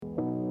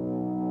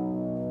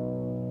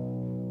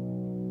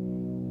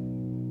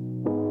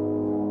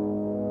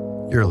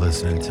You're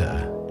listening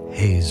to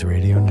Hayes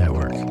Radio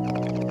Network,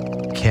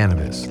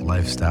 Cannabis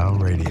Lifestyle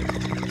Radio.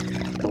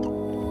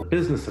 The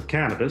Business of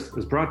Cannabis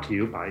is brought to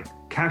you by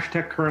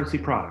CashTech Currency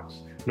Products,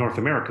 North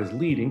America's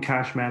leading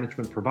cash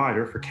management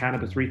provider for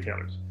cannabis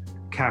retailers.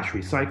 Cash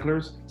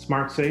recyclers,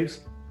 smart safes,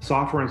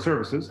 software and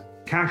services,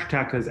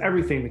 CashTech has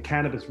everything the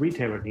cannabis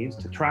retailer needs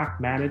to track,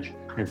 manage,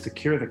 and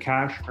secure the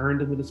cash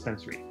earned in the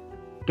dispensary.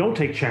 Don't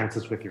take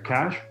chances with your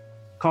cash.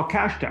 Call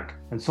CashTech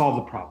and solve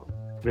the problem.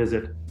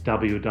 Visit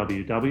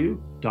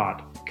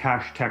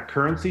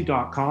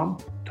www.cashtechcurrency.com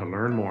to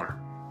learn more.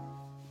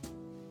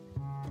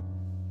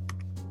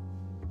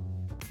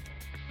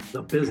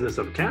 The Business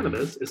of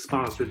Cannabis is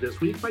sponsored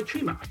this week by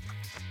Chima,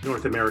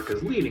 North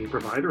America's leading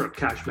provider of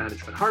cash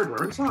management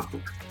hardware and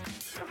software.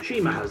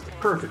 Chima has the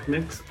perfect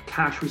mix of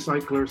cash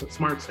recyclers and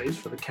smart safes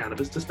for the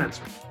cannabis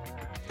dispensary.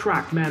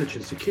 Track, manage,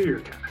 and secure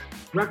your cash.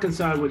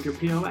 Reconcile with your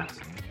POS.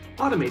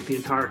 Automate the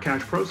entire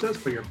cash process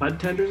for your bud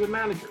tenders and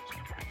managers.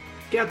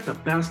 Get the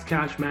best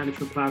cash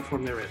management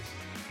platform there is.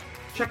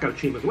 Check out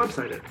Chima's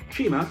website at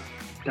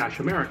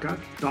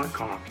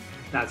chima-america.com.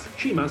 That's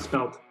Chima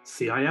spelled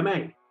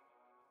C-I-M-A.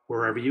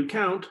 Wherever you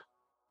count,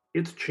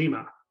 it's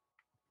Chima.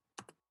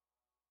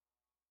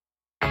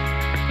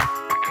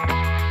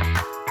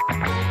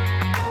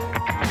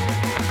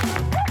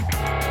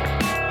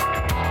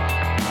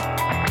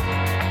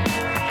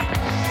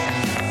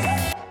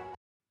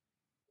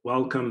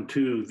 Welcome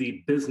to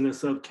the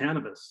Business of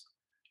Cannabis,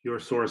 your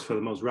source for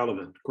the most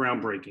relevant,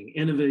 groundbreaking,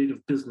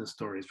 innovative business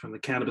stories from the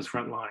cannabis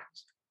front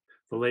lines.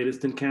 The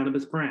latest in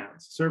cannabis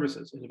brands,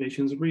 services,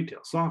 innovations in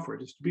retail, software,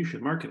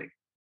 distribution, marketing.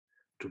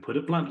 To put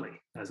it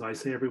bluntly, as I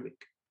say every week,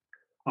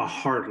 a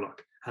hard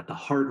look at the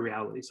hard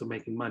realities of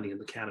making money in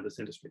the cannabis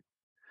industry.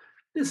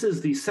 This is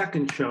the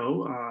second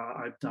show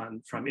I've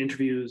done from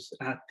interviews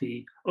at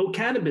the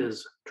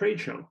OCannabis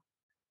trade show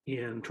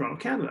in Toronto,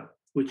 Canada,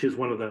 which is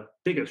one of the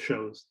biggest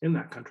shows in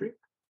that country.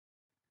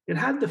 It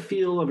had the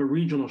feel of a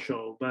regional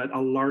show, but a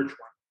large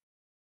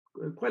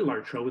one, quite a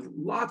large show with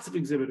lots of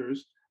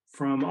exhibitors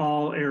from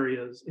all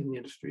areas in the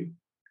industry.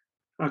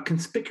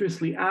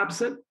 Conspicuously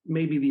absent,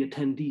 maybe the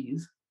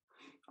attendees.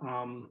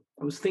 I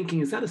was thinking,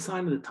 is that a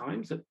sign of the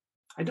times? That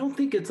I don't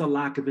think it's a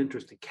lack of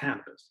interest in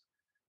cannabis,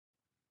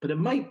 but it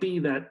might be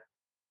that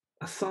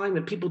a sign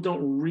that people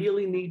don't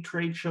really need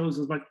trade shows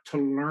as much to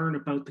learn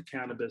about the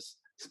cannabis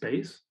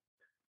space.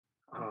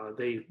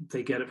 They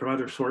get it from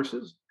other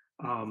sources,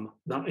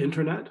 the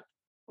internet,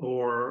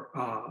 or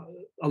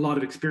a lot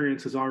of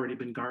experience has already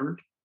been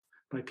garnered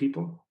by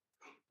people.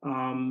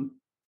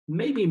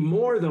 Maybe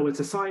more, though, it's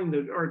a sign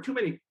that there are too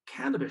many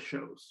cannabis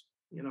shows.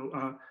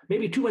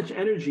 Maybe too much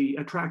energy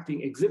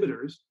attracting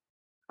exhibitors.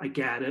 I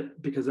get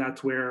it, because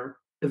that's where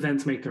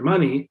events make their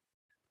money.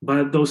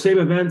 But those same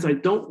events, I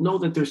don't know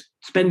that they're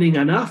spending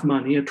enough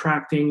money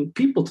attracting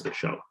people to the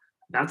show.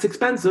 That's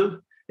expensive.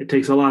 It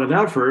takes a lot of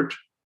effort,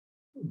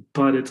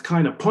 but it's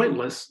kind of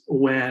pointless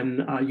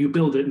when you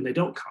build it and they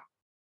don't come.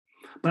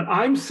 But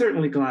I'm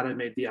certainly glad I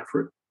made the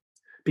effort,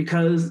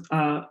 because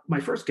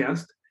my first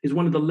guest is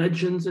one of the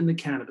legends in the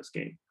cannabis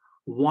game,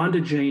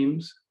 Wanda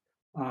James.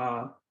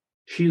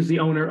 She is the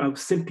owner of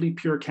Simply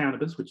Pure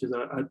Cannabis, which is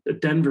a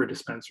Denver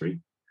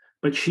dispensary,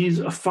 but she's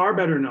far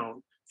better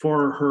known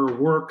for her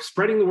work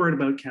spreading the word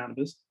about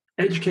cannabis,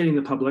 educating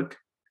the public,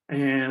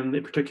 and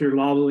in particular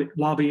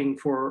lobbying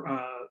for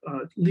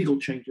legal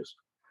changes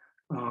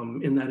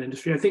in that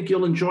industry. I think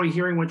you'll enjoy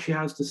hearing what she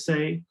has to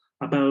say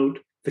about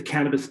the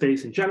cannabis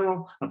space in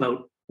general,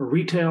 about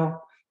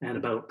retail, and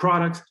about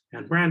products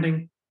and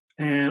branding,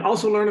 and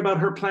also learn about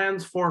her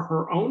plans for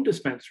her own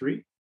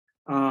dispensary,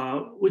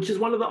 which is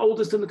one of the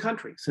oldest in the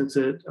country, since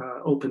it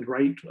opened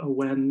right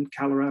when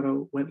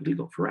Colorado went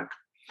legal for rec.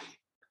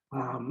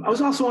 I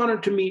was also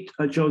honored to meet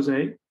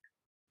Jose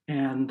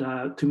and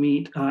to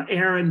meet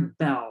Aaron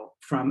Bell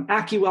from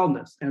Aki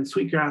Wellness and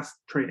Sweetgrass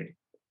Trading.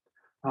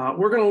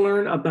 We're going to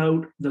learn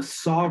about the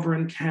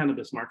sovereign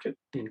cannabis market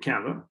in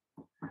Canada,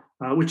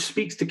 which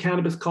speaks to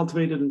cannabis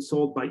cultivated and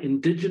sold by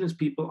Indigenous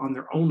people on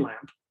their own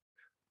land.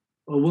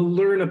 We'll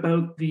learn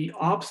about the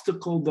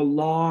obstacle the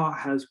law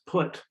has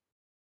put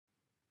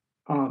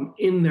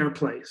in their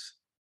place.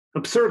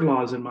 Absurd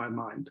laws in my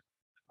mind,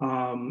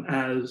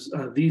 as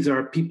these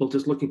are people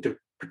just looking to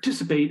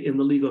participate in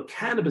the legal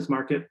cannabis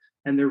market,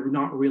 and they're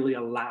not really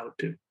allowed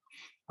to.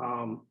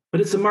 But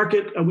it's a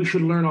market we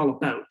should learn all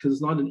about, because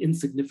it's not an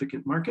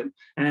insignificant market.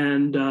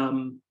 And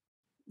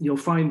you'll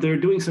find they're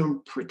doing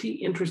some pretty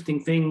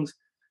interesting things,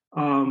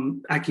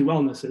 Aki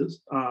Wellness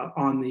is,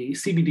 on the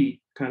CBD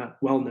kind of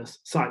wellness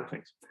side of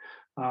things.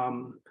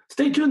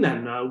 Stay tuned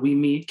then. We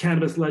meet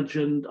cannabis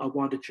legend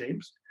Wanda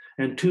James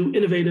and two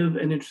innovative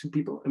and interesting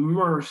people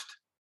immersed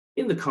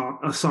in the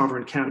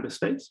sovereign cannabis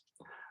space.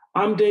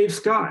 I'm Dave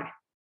Sky,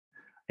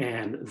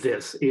 and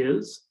this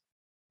is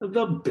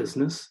The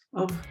Business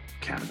of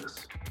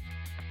Cannabis.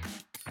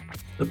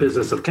 The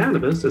Business of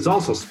Cannabis is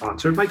also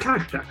sponsored by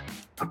CashTech,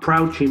 a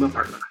proud Chima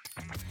partner.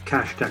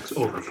 CashTech's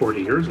over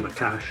 40 years in the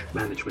cash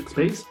management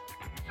space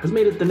has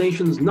made it the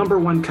nation's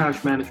 #1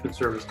 cash management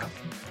service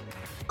company.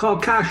 Call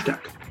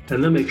CashTech,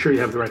 and they'll make sure you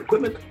have the right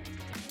equipment,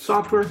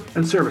 software,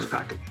 and service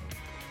package.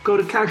 Go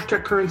to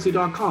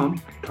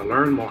cashtechcurrency.com to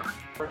learn more.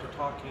 To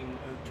talking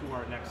to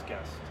our next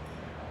guest.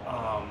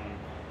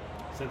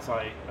 Since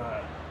I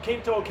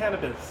came to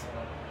O'Cannabis,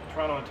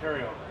 Toronto,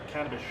 Ontario,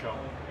 cannabis show,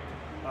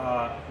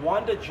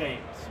 Wanda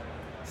James,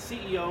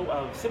 CEO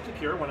of Simply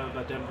Pure, one of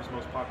Denver's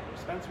most popular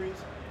dispensaries.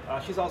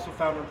 She's also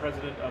founder and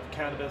president of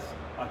Cannabis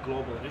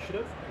Global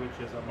Initiative, which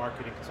is a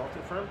marketing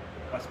consulting firm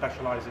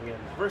specializing in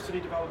diversity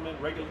development,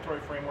 regulatory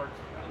frameworks,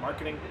 and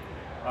marketing.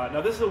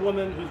 Now, this is a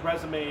woman whose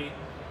resume,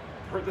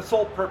 the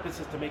sole purpose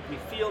is to make me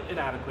feel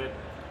inadequate,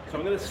 so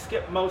I'm going to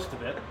skip most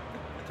of it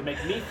to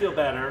make me feel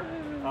better.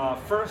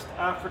 First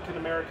African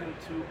American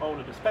to own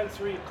a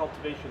dispensary, a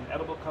cultivation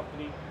edible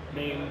company,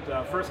 named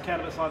first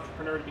cannabis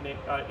entrepreneur to be named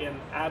in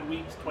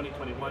Adweek's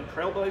 2021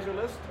 Trailblazer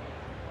list.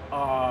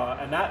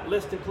 And that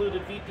list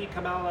included VP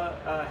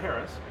Kamala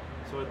Harris,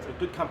 so it's a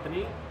good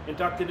company.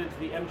 Inducted into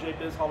the MJ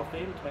Biz Hall of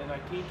Fame in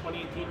 2019,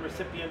 2018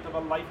 recipient of a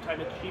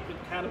Lifetime Achievement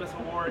Cannabis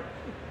Award,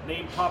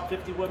 named top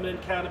 50 women in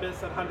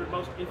cannabis and 100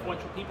 most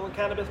influential people in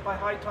cannabis by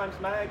High Times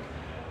Mag,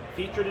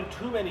 featured in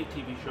too many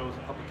TV shows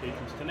and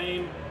publications to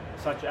name,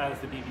 such as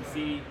the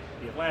BBC,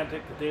 The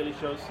Atlantic, The Daily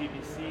Show,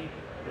 CBC,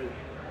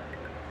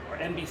 or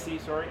NBC,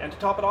 sorry. And to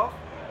top it off,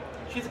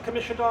 she's a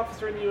commissioned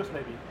officer in the U.S.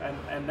 Navy,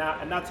 and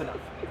that's enough.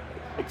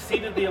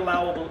 Exceeded the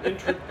allowable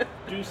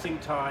introducing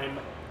time.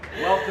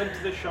 Welcome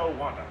to the show,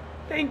 Wanda.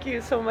 Thank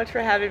you so much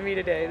for having me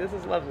today. This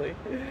is lovely.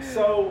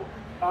 So,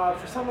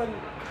 for someone,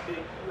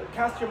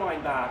 cast your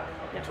mind back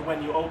to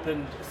when you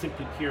opened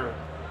Simply Pure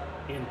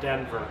in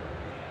Denver.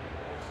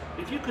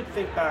 If you could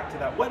think back to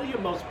that, what are you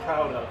most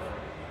proud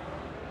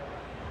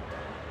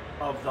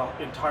of the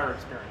entire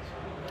experience?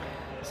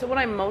 So what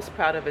I'm most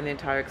proud of in the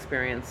entire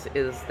experience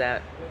is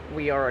that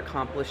we are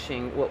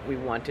accomplishing what we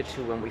wanted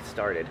to when we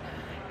started.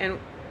 And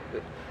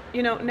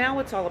now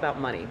it's all about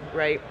money,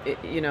 right?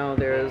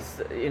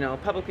 There's,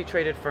 publicly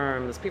traded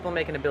firms, people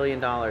making $1 billion,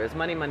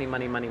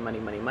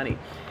 money.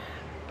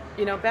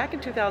 Back in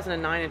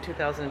 2009 and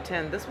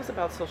 2010, this was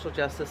about social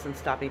justice and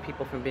stopping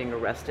people from being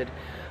arrested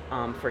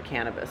for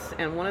cannabis.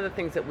 And one of the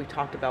things that we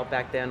talked about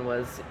back then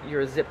was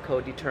your zip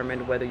code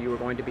determined whether you were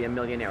going to be a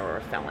millionaire or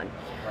a felon.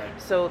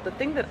 Right. So the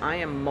thing that I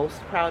am most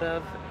proud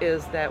of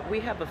is that we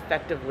have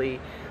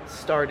effectively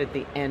started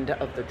the end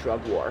of the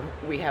drug war.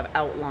 We have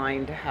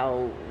outlined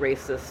how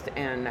racist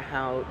and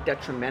how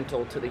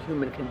detrimental to the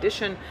human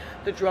condition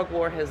the drug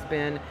war has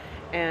been.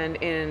 And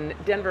in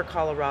Denver,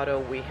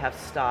 Colorado, we have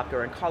stopped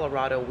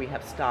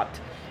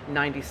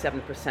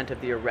 97%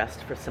 of the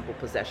arrest for simple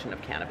possession of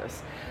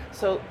cannabis.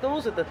 So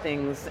those are the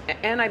things,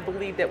 and I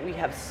believe that we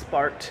have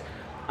sparked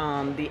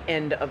the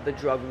end of the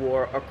drug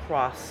war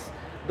across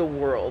the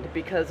world,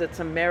 because it's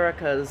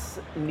America's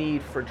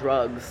need for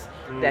drugs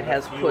that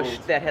has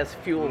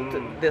fueled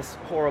this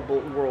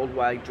horrible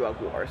worldwide drug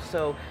war.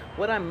 So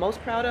what I'm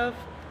most proud of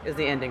is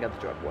the ending of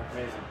the drug war.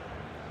 Amazing.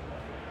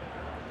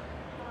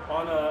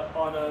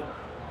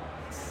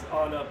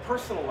 On a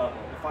personal level,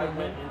 if I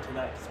went into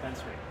that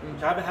dispensary,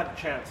 which I haven't had a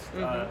chance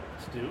to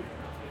do,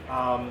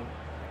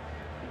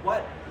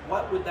 what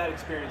would that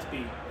experience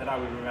be that I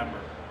would remember?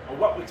 Or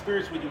what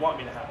experience would you want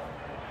me to have?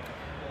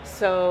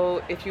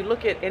 So if you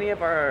look at any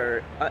of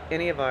our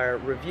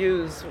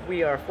reviews,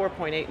 we are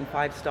 4.8 and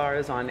 5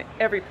 stars on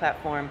every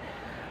platform.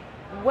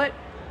 What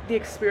the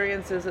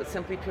experience is at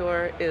Simply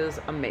Pure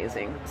is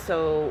amazing.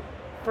 So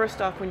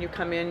first off, when you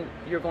come in,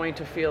 you're going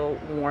to feel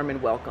warm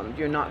and welcomed.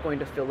 You're not going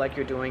to feel like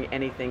you're doing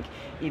anything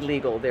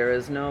illegal.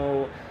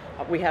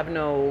 We have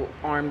no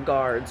armed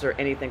guards or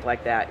anything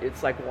like that.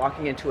 It's like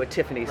walking into a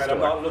Tiffany store. I'm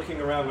not looking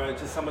around, right?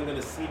 Just someone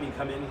going to see me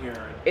come in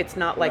here. It's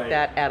not like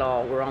that at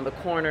all. We're on the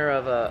corner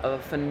of a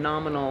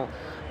phenomenal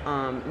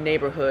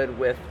neighborhood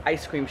with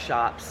ice cream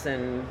shops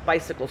and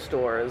bicycle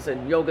stores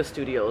and yoga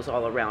studios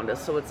all around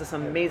us. So it's this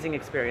amazing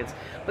experience.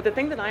 But the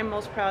thing that I'm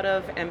most proud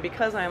of, and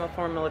because I am a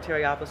former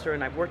military officer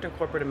and I've worked in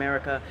corporate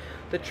America,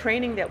 the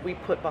training that we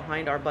put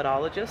behind our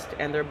budologists,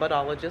 and they're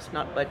budologists,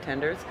 not bud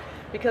tenders,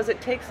 because it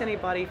takes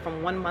anybody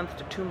from 1 month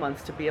to 2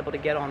 months to be able to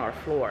get on our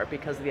floor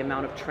because of the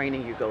amount of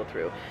training you go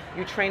through.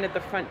 You train at the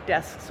front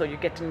desk so you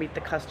get to meet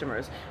the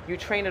customers. You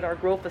train at our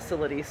grow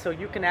facility so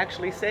you can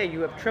actually say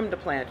you have trimmed a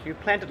plant, you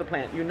planted a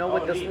plant, you know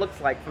what this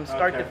looks like from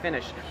start to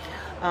finish.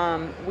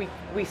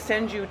 We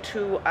send you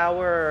to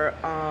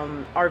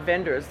our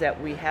vendors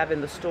that we have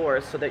in the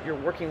stores so that you're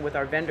working with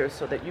our vendors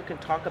so that you can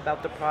talk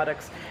about the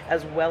products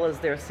as well as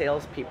their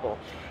salespeople.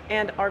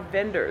 And our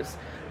vendors,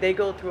 they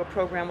go through a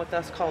program with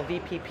us called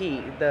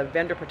VPP, the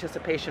Vendor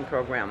Participation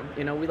Program.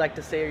 We like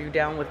to say, are you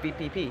down with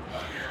VPP?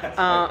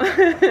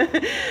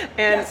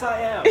 Yes, I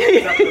am.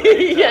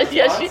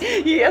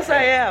 Yes,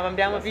 I am. I'm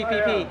down with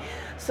VPP.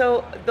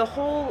 So the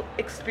whole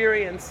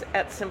experience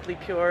at Simply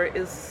Pure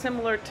is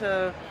similar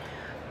to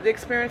the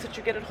experience that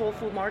you get at Whole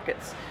Food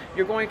markets.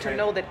 You're going to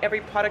know that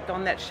every product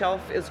on that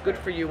shelf is good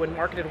for you and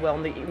marketed well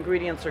and the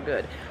ingredients are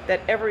good.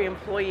 That every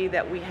employee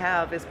that we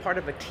have is part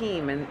of a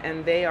team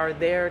and they are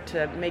there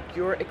to make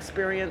your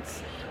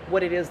experience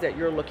what it is that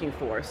you're looking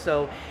for.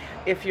 So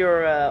if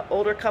you're an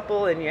older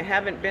couple and you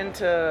haven't been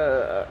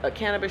to a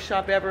cannabis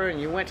shop ever and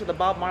you went to the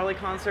Bob Marley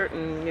concert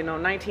in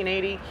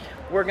 1980,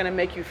 we're going to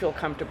make you feel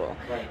comfortable.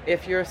 Right.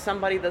 If you're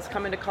somebody that's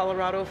coming to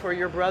Colorado for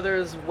your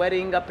brother's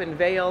wedding up in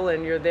Vail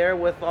and you're there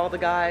with all the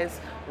guys,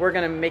 we're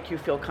going to make you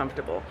feel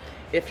comfortable.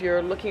 If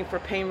you're looking for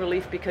pain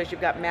relief because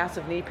you've got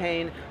massive knee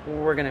pain,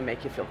 we're going to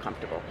make you feel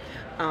comfortable.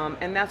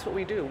 And that's what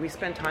we do. We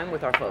spend time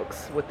with our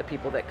folks, with the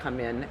people that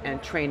come in,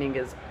 and training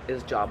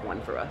is job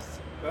one for us.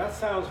 Well, that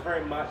sounds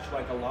very much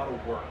like a lot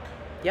of work.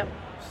 Yep.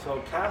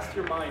 So cast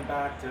your mind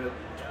back to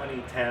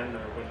 2010 or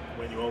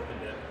when you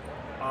opened it.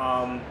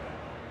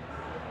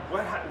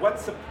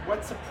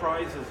 What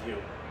surprises you?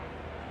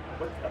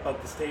 What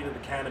about the state of the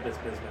cannabis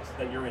business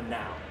that you're in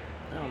now?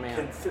 Oh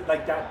man.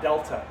 Like that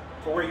delta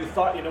for where you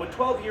thought, in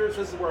 12 years,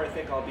 this is where I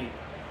think I'll be.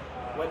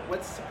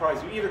 What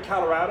surprised you? Either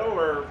Colorado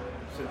or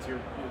since you're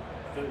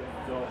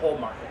the whole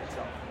market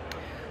itself.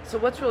 So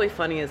what's really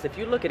funny is if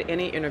you look at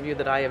any interview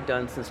that I have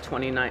done since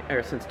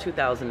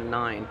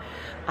 2009,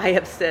 I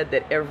have said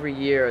that every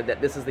year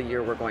that this is the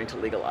year we're going to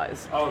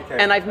legalize. Okay.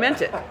 And I've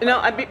meant it.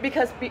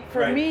 Because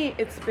for Right. me,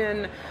 it's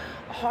been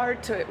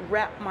hard to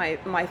wrap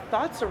my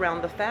thoughts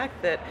around the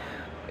fact that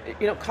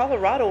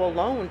Colorado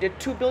alone did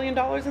 $2 billion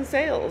in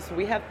sales.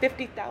 We have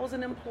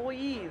 50,000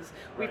 employees.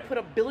 We Right. put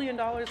 $1 billion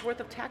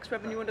worth of tax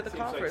revenue into the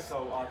Seems coffers. like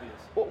so obvious.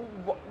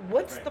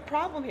 What's Right. the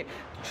problem here?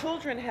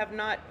 Children have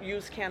not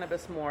used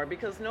cannabis more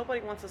because nobody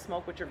wants to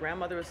smoke what your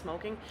grandmother is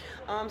smoking.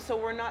 So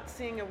we're not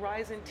seeing a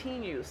rise in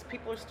teen use.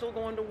 People are still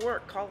going to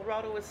work.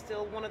 Colorado is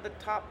still one of the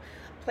top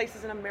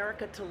places in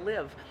America to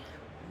live.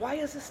 Why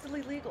is this still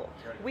illegal?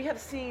 Right. We have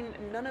seen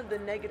none of the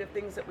negative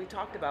things that we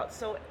talked about.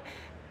 So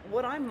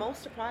what I'm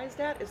most surprised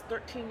at is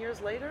 13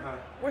 years later,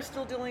 we're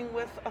still dealing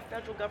with a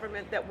federal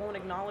government that won't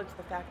acknowledge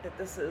the fact that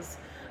this is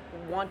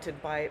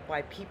wanted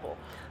by people.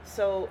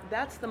 So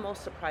that's the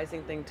most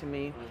surprising thing to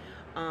me.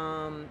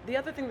 The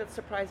other thing that's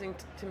surprising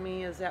to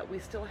me is that we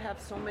still have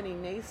so many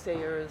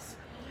naysayers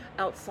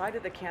outside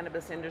of the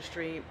cannabis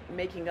industry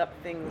making up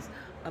things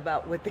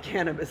about what the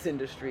cannabis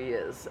industry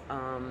is.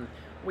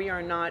 We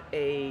are not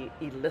a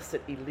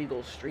illicit,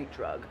 illegal street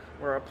drug.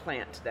 We're a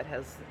plant that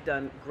has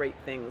done great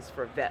things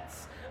for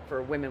vets,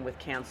 for women with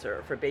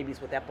cancer, for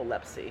babies with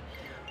epilepsy,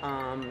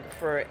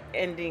 for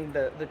ending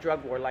the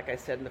drug war, like I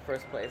said in the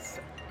first place.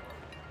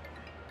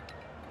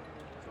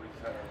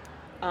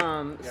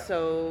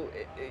 So,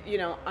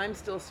 I'm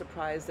still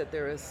surprised that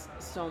there is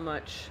so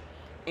much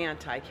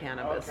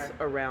anti-cannabis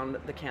around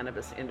the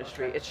cannabis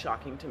industry. Okay. It's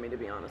shocking to me, to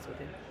be honest with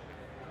you.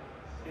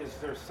 Is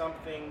there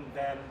something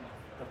then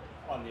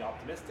on the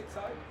optimistic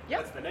side? Yeah.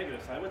 That's the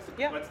negative side. What's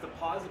the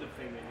positive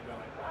thing that you're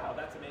going, wow,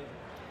 that's amazing?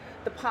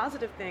 The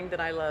positive thing that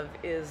I love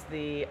is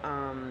the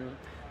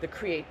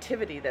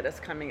creativity that is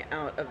coming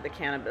out of the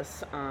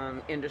cannabis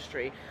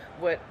industry.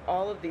 What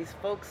all of these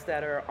folks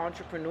that are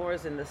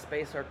entrepreneurs in this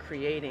space are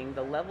creating,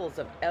 the levels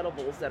of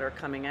edibles that are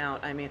coming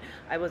out. I mean,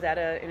 I was at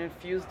an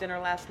infused dinner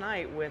last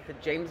night with a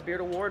James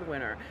Beard Award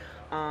winner.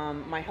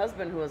 My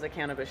husband, who is a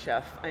cannabis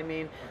chef. I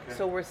mean,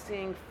 so we're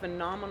seeing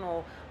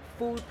phenomenal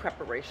food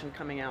preparation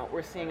coming out.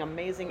 We're seeing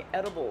amazing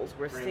edibles.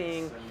 We're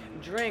seeing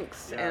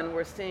drinks, and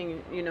we're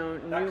seeing, That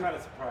new. kind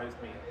of surprised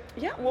me.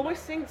 Yeah, well, we're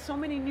seeing so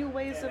many new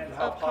ways And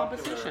how of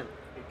composition.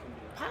 it can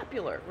be.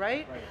 Popular,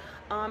 right?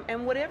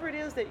 And whatever it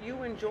is that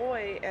you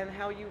enjoy and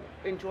how you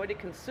enjoy to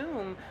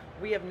consume,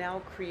 we have now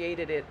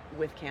created it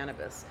with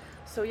cannabis.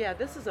 So yeah,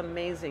 this is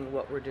amazing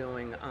what we're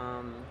doing.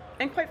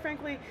 And quite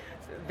frankly,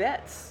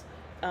 vets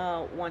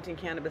wanting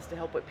cannabis to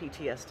help with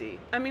PTSD.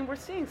 I mean, we're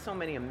seeing so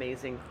many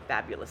amazing,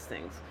 fabulous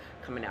things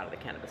coming out of the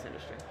cannabis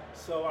industry.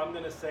 So I'm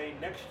going to say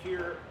next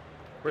year,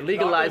 We're it's not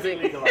gonna be legalizing.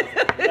 legalizing.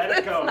 Let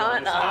it go. It's It's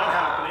not. not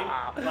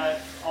happening.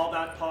 But all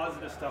that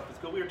positive stuff is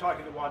good. We were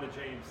talking to Wanda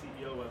James,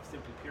 CEO of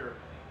Simply Pure,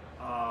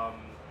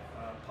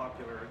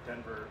 popular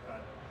Denver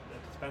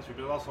dispensary,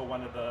 but also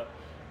one of the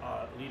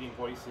leading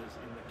voices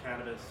in the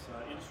cannabis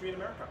industry in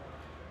America.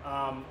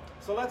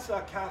 So let's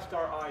cast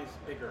our eyes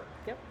bigger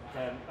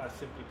than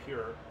Simply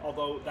Pure.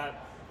 Although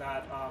that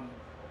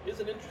is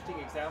an interesting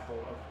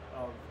example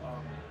of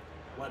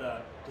what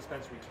a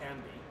dispensary can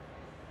be.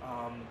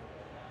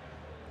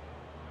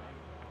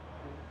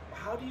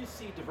 How do you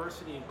see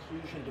diversity and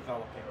inclusion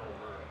developing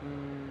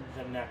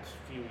over the next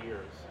few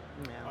years?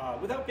 Yeah.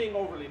 Without being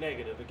overly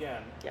negative,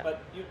 again, Yeah.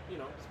 but you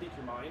speak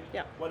your mind.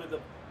 Yeah. What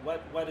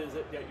is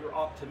it that you're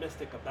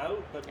optimistic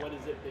about, but what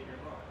is it that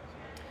you're not?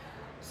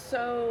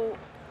 So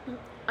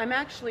I'm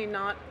actually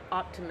not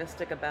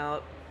optimistic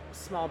about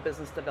small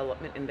business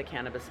development in the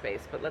cannabis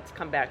space, but let's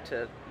come back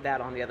to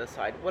that on the other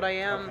side. What I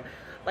am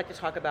like to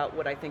talk about,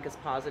 what I think is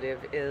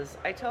positive, is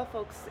I tell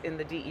folks in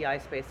the DEI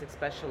space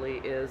especially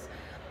is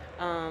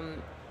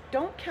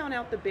don't count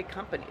out the big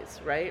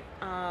companies, right?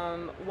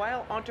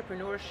 While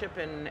entrepreneurship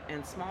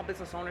and small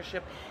business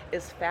ownership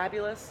is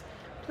fabulous,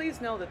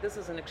 please know that this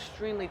is an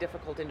extremely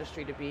difficult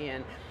industry to be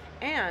in.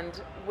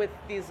 And with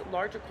these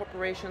larger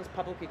corporations,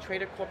 publicly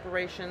traded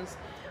corporations,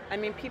 I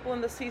mean, people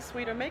in the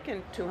C-suite are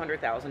making $200,000,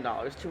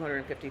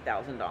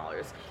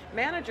 $250,000.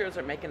 Managers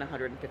are making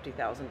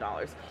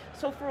 $150,000.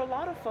 So for a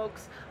lot of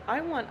folks,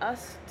 I want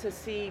us to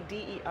see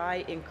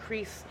DEI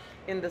increase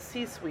in the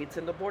C-suites,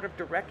 in the board of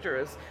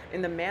directors,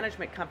 in the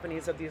management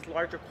companies of these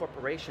larger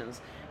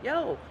corporations.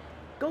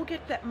 Go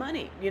get that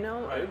money,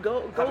 Right.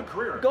 Go Have a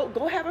career.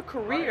 Go have a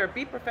career, Right.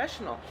 be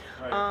professional.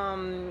 Right.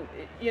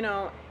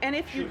 And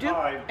if you Shoot do,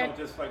 high, don't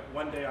just like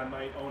one day I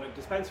might own a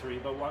dispensary,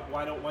 but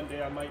why don't one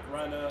day I might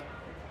run a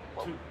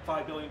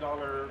 $5 billion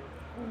 100%.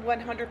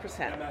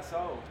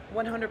 MSO?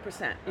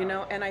 100%,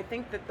 and I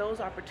think that those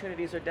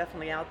opportunities are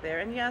definitely out there.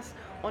 And yes,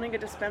 owning a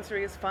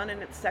dispensary is fun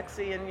and it's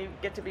sexy and you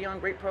get to be on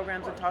great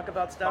programs and talk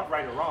about stuff. Not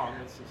right or wrong,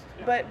 it's just,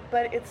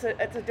 But it's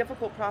a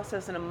difficult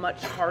process and a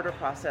much harder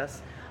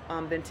process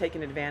than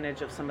taking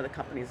advantage of some of the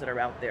companies that are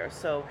out there.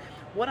 So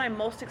what I'm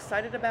most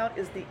excited about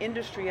is the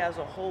industry as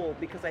a whole,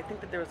 because I think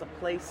that there is a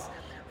place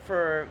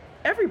for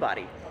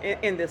everybody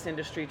in this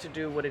industry to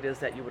do what it is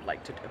that you would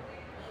like to do.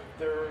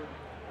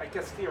 I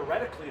guess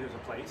theoretically there's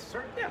a place,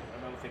 certainly. Yeah.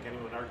 I don't think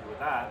anyone would argue with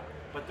that,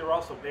 but there are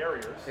also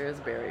barriers. There's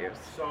barriers.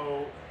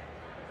 So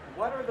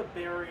what are the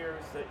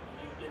barriers that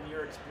in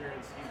your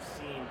experience you've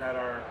seen that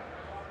are,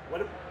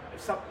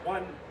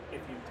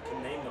 if you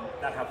can name them,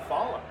 that have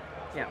fallen,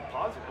 Yeah.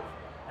 positive,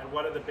 and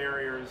what are the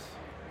barriers,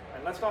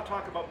 and let's not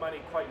talk about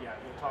money quite yet,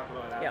 we'll talk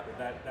about it after,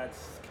 Yep.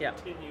 that's Yep.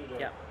 continue to,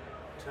 Yep.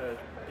 to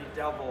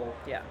bedevil,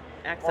 Yeah,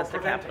 access to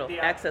prevent capital. the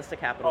Access to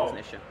capital is an Oh.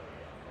 issue.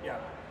 yeah,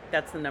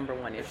 That's the number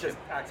one it's issue. just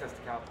access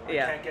to capital, I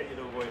Yeah. can't get you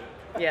to avoid it.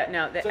 Yeah,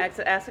 no, the So-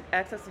 access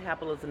to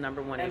capital is the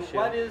number one And issue.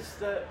 what does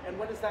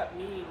that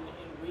mean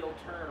in real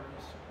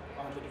terms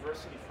on the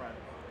diversity front?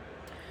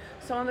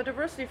 So on the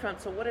diversity front,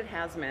 so what it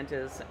has meant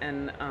is,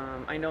 and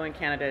I know in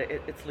Canada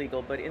it's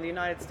legal, but in the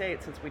United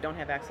States, since we don't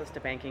have access to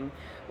banking,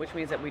 which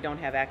means that we don't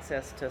have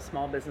access to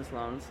small business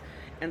loans,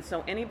 and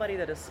so anybody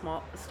that is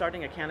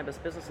starting a cannabis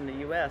business in the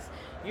U.S.,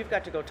 you've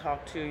got to go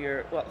talk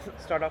to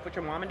start off with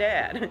your mom and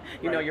dad,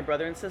 Right. your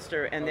brother and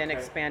sister, and then Okay.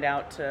 expand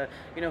out to,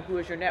 who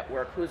is your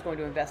network, who's going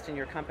to invest in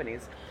your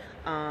companies.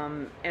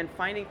 And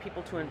finding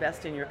people to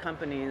invest in your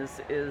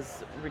companies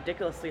is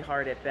ridiculously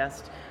hard at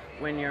best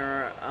when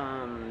you're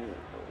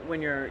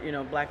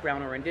Black,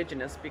 brown, or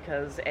Indigenous,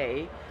 because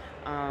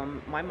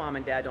my mom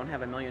and dad don't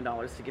have $1 million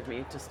to give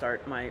me to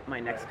start my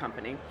next Right.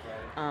 company.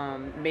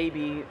 Right.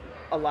 Maybe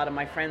a lot of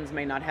my friends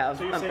may not have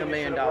So you're $1 saying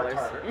they million. should have worked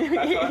harder. That's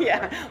what I'm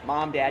Yeah, hearing.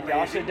 mom, dad, y'all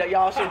Lazy. should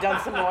have done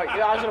some more.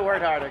 Y'all should have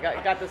worked harder.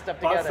 Got this stuff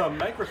Bought together. some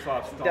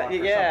Microsoft stock or Yeah,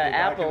 something back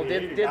Apple in the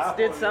did 80s.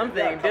 Apple, something.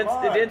 yeah, come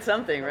on. Did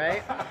something,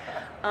 right?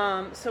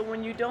 So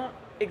when you don't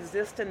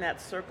exist in that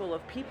circle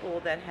of people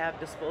that have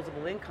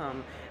disposable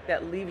income,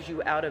 that leaves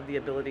you out of the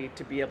ability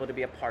to be able to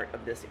be a part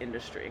of this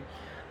industry.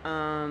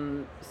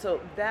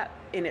 So that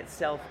in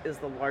itself is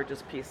the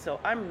largest piece. So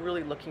I'm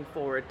really looking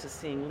forward to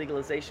seeing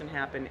legalization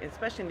happen,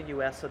 especially in the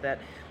U.S., so that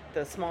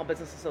the Small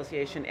Business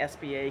Association,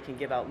 SBA, can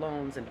give out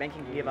loans and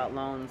banking can give out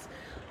loans,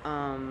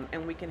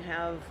 and we can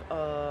have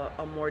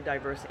a more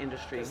diverse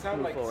industry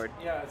move forward.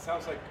 Yeah, it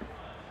sounds like,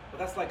 but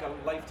that's like a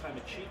lifetime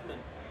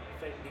achievement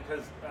thing,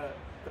 because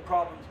the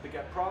problems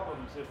beget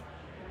problems. If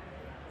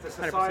the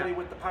society 100%.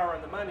 with the power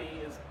and the money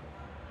is,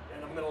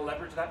 and I'm going to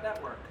leverage that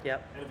network.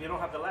 Yep. And if you don't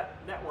have the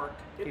network,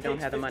 it You takes don't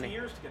have the 50 money.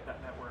 years to get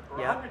that network, or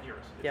Yep. 100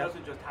 years. It Yep.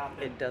 doesn't just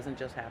happen. It doesn't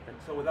just happen.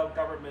 So without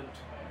government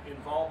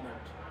involvement,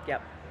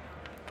 Yep,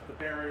 the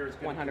barrier is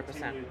going to 100%.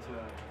 continue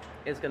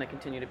to. it's going to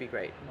continue to be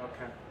great.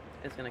 Okay.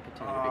 It's going to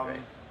continue to be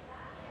great.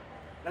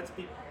 Let's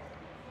be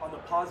on the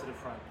positive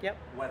front. Yep.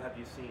 What have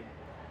you seen?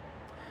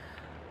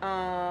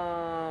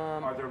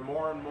 Um, Are there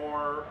more and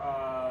more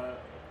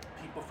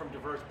people from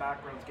diverse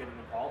backgrounds getting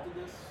involved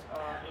in this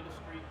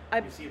industry?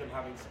 You see them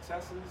having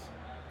successes?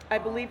 I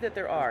believe that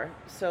there are.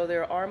 So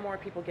there are more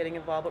people getting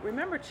involved. But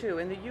remember, too,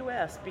 in the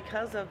U.S.,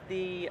 because of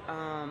the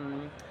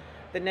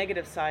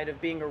negative side of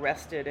being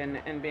arrested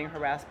and being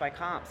harassed by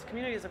cops,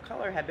 communities of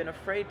color have been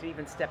afraid to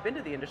even step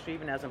into the industry,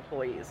 even as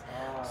employees.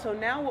 So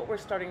now what we're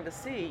starting to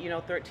see,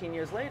 13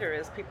 years later,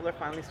 is people are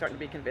finally starting to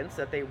be convinced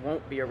that they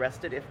won't be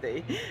arrested if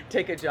they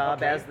take a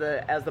job as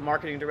the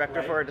marketing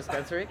director for a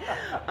dispensary.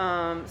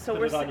 So Put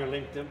we're it on your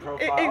LinkedIn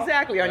profile.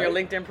 Exactly, on your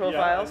right? LinkedIn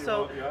profile. Yeah,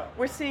 So yeah.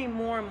 we're seeing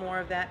more and more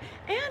of that.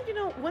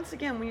 And once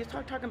again, when you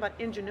talking about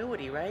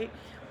ingenuity, right?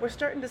 We're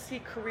starting to see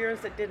careers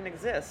that didn't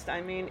exist.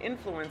 I mean,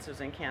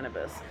 influencers in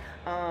cannabis.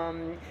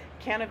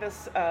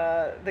 Cannabis,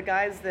 the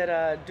guys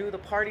that do the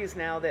parties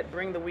now that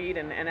bring the weed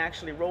and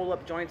actually roll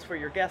up joints for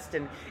your guests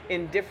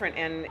in different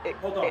and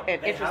Hold on, they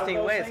have interesting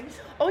those ways. things?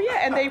 Oh yeah,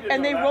 and I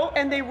didn't know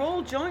that. they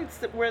roll joints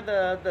where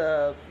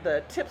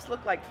the tips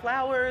look like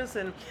flowers,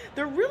 and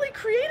they're really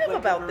creative Like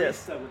about a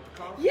this. barista with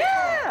the coffee.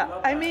 Yeah, Oh,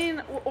 love I that.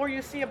 mean, or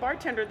you see a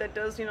bartender that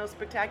does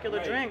spectacular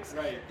Right, drinks.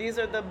 right. These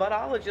are the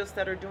budologists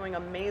that are doing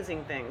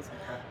amazing things.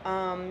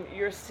 Okay.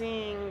 You're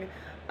seeing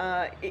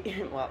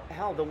Well,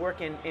 hell, the work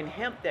in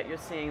hemp that you're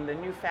seeing, the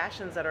new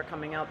fashions that are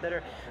coming out that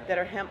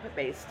are hemp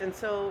based, and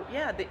so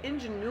yeah, the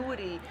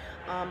ingenuity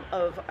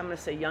of, I'm going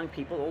to say young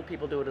people, old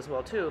people do it as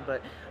well too,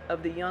 but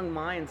of the young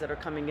minds that are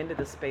coming into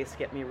this space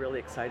get me really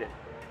excited.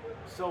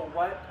 So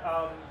what?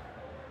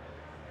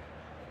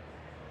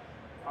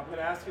 I'm going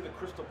to ask you the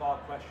crystal ball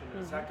question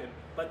in a second,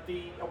 but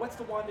what's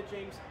the Wanda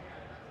James?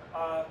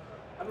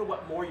 I don't know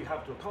what more you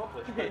have to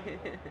accomplish, but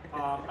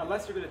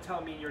unless you're going to tell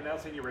me you're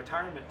announcing your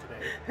retirement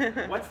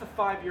today, what's the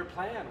 5-year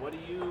plan? What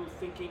are you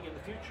thinking in the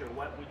future?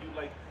 What would you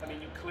like? I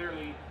mean, you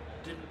clearly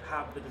didn't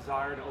have the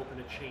desire to open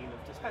a chain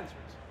of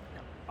dispensaries.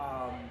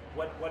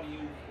 What are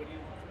you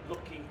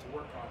looking to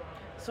work on?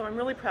 So I'm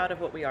really proud of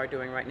what we are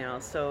doing right now.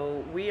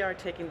 So we are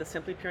taking the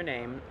Simply Pure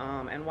name,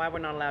 and why we're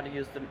not allowed to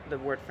use the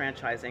word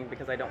franchising,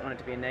 because I don't want it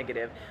to be a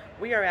negative.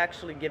 We are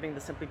actually giving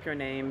the Simply Pure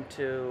name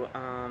to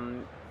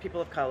people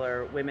of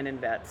color, women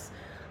and vets,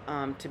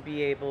 to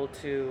be able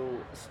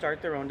to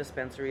start their own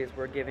dispensaries.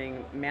 We're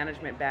giving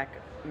management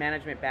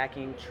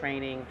backing,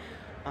 training,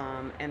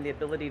 and the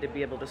ability to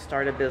be able to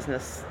start a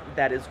business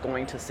that is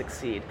going to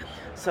succeed.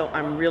 So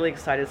I'm really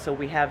excited. So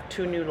we have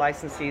 2 new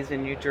licensees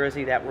in New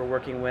Jersey that we're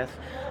working with.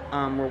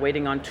 We're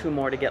waiting on 2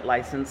 more to get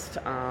licensed.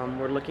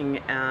 We're looking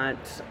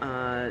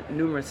at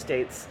numerous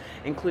states,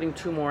 including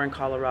 2 more in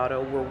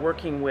Colorado. We're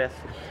working with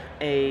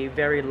a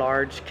very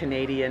large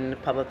Canadian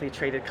publicly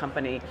traded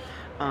company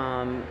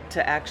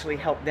to actually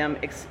help them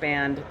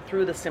expand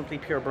through the Simply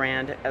Pure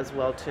brand as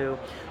well too.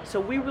 So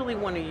we really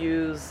want to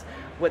use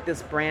what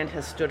this brand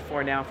has stood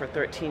for now for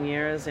 13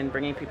 years in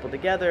bringing people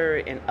together,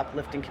 in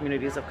uplifting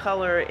communities of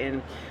color, in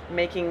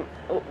making,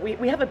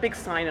 we have a big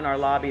sign in our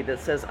lobby that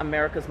says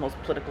America's most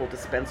political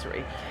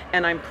dispensary,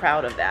 and I'm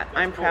proud of that.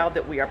 I'm proud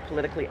that we are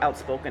politically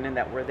outspoken and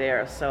that we're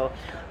there. So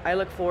I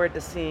look forward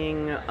to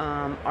seeing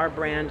our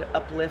brand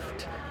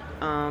uplift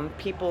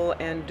people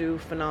and do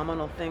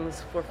phenomenal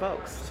things for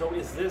folks. So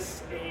is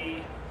this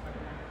a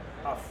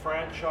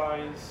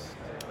franchise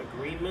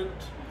agreement?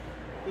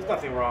 There's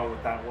nothing wrong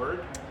with that word,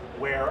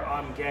 where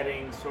I'm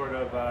getting sort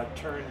of a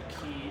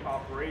turnkey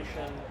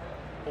operation,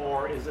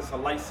 or is this a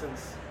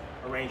license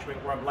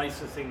arrangement where I'm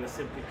licensing the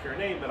Simply Pure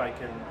name, but I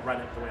can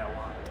run it the way I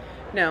want?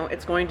 No,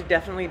 it's going to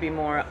definitely be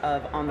more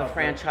of on the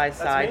franchise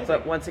side, amazing.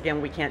 but once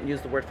again, we can't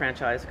use the word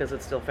franchise because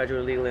it's still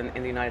federally legal in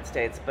the United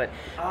States, but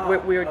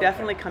we're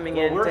definitely coming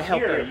in to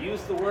help you.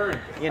 Use the word.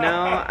 You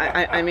know,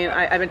 I mean,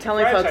 I've been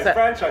telling folks that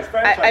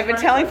I've been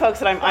telling folks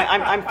that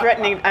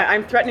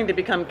I'm threatening to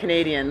become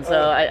Canadian,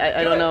 so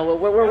I don't know.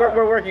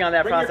 We're working on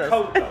that Bring process.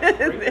 Your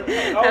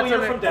coat,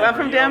 you're from Denver. I'm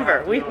from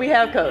Denver. We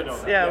have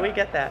coats. You know Yeah, we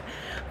get that.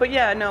 But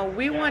yeah, no,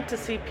 we want to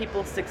see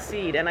people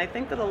succeed. And I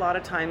think that a lot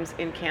of times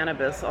in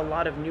cannabis, a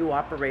lot of new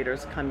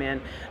operators come in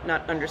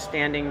not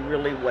understanding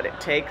really what it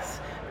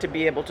takes to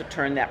be able to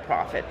turn that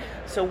profit.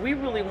 So we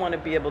really want to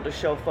be able to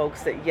show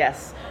folks that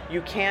yes,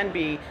 you can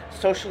be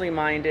socially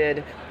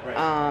minded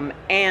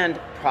and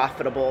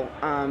profitable,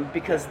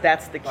 because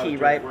that's the key,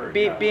 right?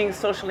 Being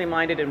socially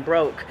minded and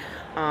broke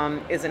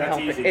isn't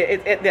helping.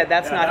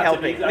 That's not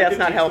helping. That's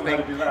not helping.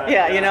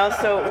 Yeah, you know.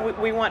 So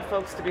we want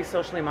folks to be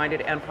socially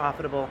minded and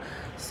profitable.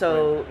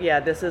 So yeah,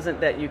 this isn't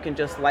that you can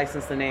just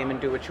license the name and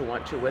do what you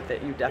want to with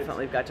it. You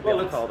definitely got to be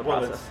able to follow the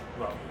process.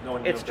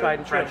 It's tried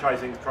and true.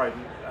 Franchising is tried,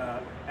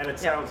 and it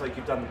sounds like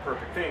you've done the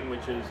perfect thing,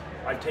 which is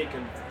I've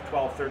taken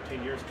 12,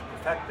 13 years to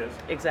perfect this.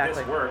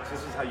 Exactly. This works.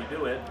 This is how you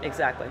do it.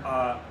 Exactly.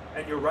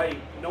 And you're right.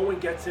 No one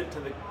gets into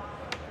the.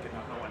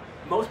 Not no one.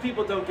 Most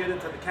people don't get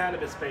into the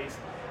cannabis space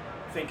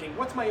thinking,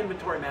 what's my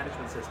inventory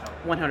management system?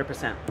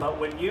 100%. But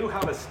when you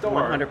have a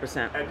store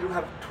 100%. and you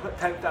have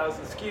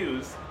 10,000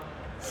 SKUs,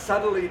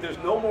 suddenly there's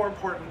no more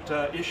important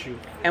issue.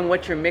 And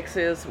what your mix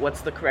is,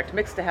 what's the correct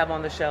mix to have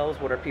on the shelves,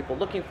 what are people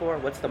looking for,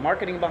 what's the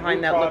marketing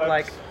behind that look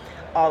like,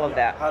 all of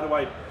that. How do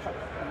I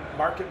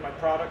market my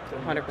product?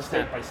 100%.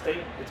 State by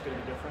state, it's going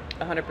to be different.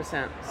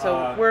 100%.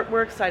 So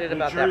we're excited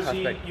about that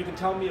prospect. You can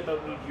tell me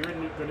about you're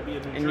going to be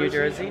in New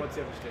Jersey. And what's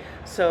the other state?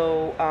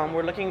 So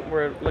we're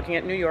looking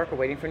at New York. We're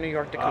waiting for New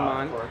York to come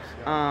on. Of course,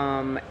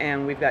 yeah.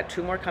 And we've got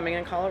 2 more coming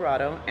in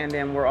Colorado, and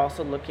then we're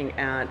also looking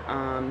at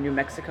New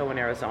Mexico and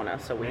Arizona.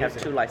 So we have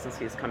 2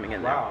 licensees coming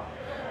in there. Wow.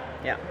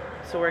 Yeah.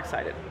 So we're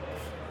excited.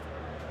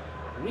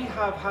 We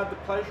have had the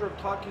pleasure of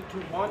talking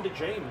to Wanda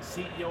James,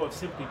 CEO of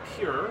Simply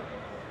Pure,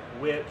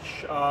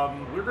 which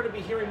we're going to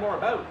be hearing more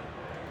about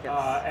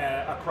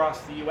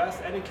across the U.S.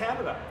 and in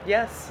Canada.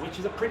 Yes. Which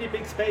is a pretty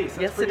big space.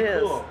 That's yes, pretty it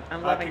is. Cool.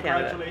 I'm loving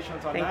Canada.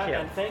 Congratulations on thank that. You.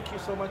 And thank you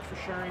so much for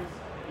sharing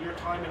your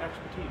time and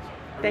expertise.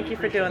 Thank you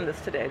for doing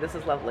this today. This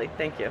is lovely.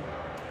 Thank you.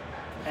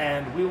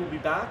 And we will be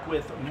back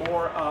with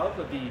more of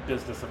the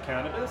business of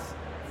cannabis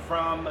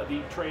from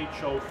the trade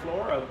show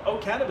floor of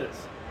OCannabis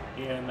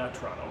in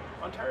Toronto,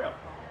 Ontario.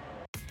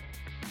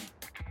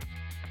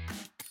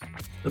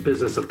 The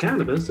Business of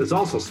Cannabis is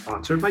also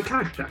sponsored by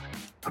CashTech,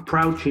 a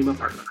proud Chima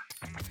partner.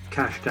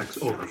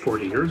 CashTech's over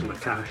 40 years in the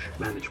cash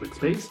management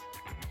space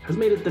has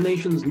made it the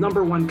nation's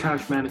 #1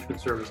 cash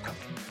management service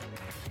company.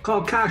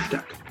 Call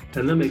CashTech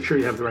and they'll make sure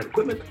you have the right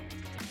equipment,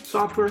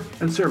 software,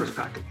 and service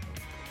package.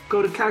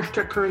 Go to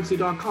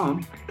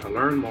cashtechcurrency.com to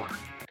learn more.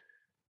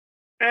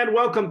 And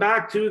welcome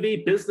back to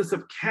the business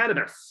of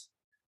cannabis.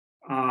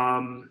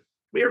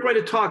 We are going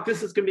to talk,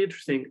 this is going to be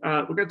interesting.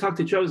 We're going to talk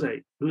to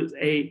Jose, who is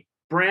a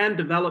brand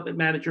development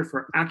manager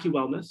for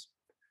AccuWellness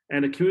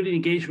and a community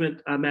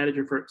engagement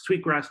manager for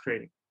Sweetgrass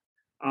Trading.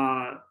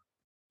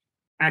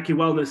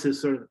 AccuWellness is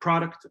sort of the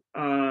product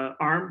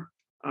arm,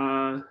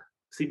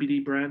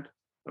 CBD brand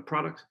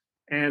product,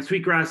 and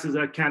Sweetgrass is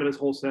a cannabis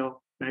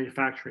wholesale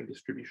manufacturing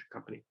distribution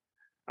company.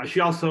 She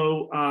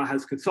also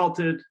has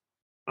consulted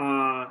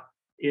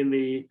in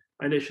the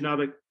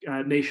Anishinaabe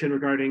Nation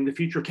regarding the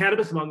future of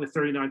cannabis among the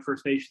 39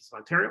 First Nations of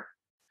Ontario.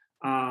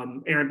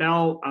 Erin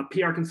Bell, a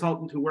PR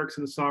consultant who works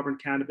in the sovereign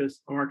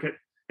cannabis market,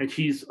 and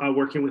she's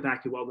working with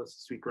AccuWellness and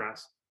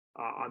Sweetgrass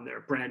on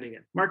their branding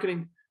and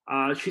marketing.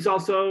 She's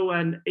also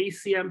an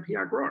ACM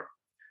PR grower,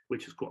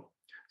 which is cool.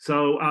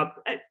 So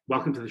hey,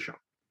 welcome to the show.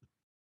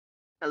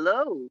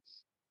 Hello.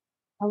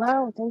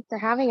 Hello, thanks for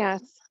having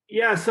us.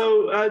 Yeah,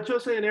 so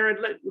Jose and Erin,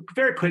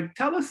 very quick,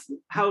 tell us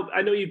how,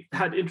 I know you've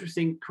had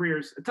interesting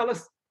careers. Tell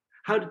us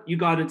how you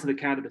got into the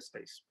cannabis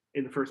space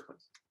in the first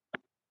place.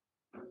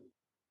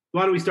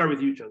 Why don't we start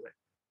with you, Jose?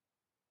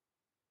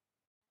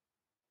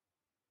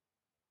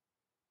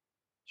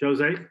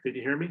 Jose, did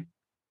you hear me?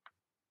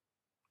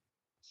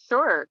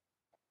 Sure.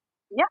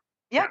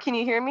 Yeah. Can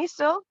you hear me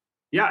still?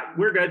 Yeah,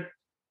 we're good.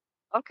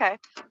 Okay.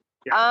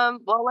 Yeah.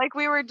 Well, like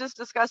we were just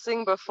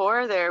discussing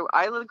before there,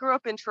 I grew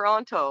up in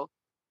Toronto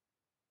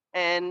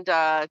and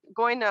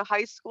going to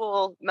high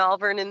school,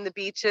 Malvern in the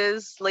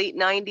Beaches, late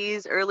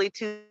 90s, early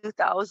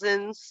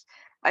 2000s.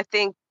 I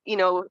think,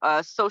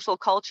 social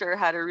culture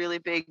had a really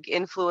big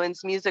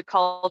influence. Music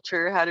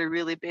culture had a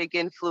really big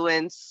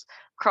influence.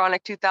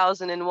 Chronic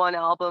 2001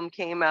 album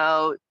came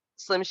out.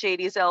 Slim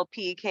Shady's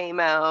LP came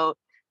out.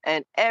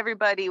 And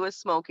everybody was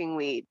smoking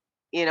weed,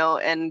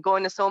 and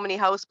going to so many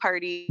house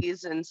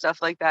parties and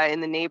stuff like that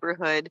in the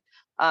neighborhood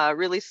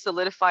really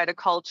solidified a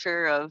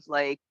culture of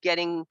like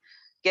getting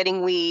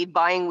weed,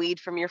 buying weed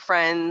from your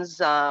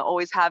friends,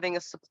 always having a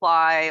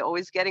supply,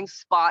 always getting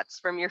spots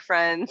from your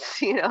friends,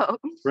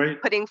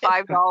 Right. Putting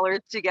 $5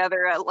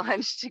 together at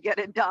lunch to get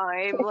a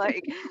dime.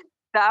 Like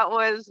that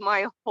was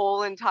my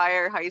whole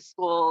entire high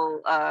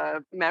school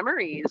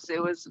memories.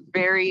 It was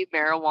very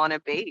marijuana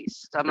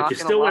based. I'm not going to lie.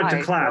 You still went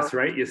to class,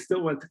 right? You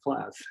still went to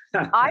class.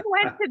 I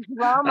went to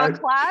drama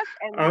class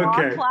and law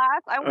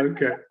class. I went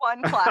to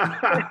fun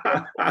class.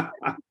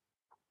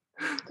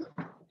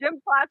 Gym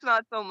class,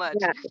 not so much.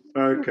 Yeah.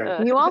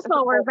 Okay. You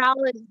also were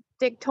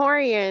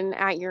valedictorian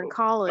at your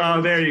college.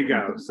 Oh, there you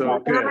go. So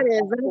good.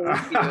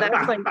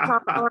 That's like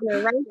top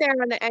honor right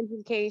there on the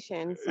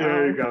education. So.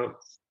 There you go.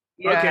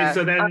 Yeah. Okay,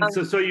 so then,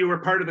 so you were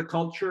part of the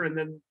culture, and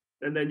then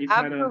you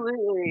kind of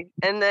absolutely,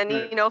 and then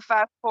right.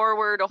 Fast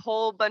forward a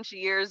whole bunch of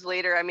years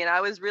later. I mean,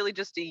 I was really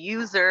just a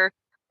user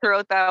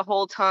throughout that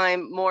whole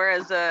time, more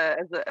as a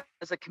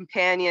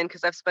companion,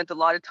 because I've spent a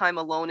lot of time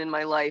alone in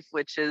my life,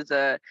 which is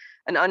an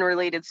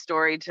unrelated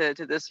story to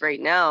this right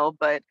now.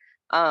 But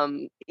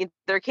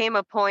there came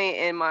a point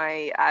in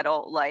my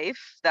adult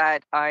life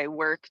that I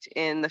worked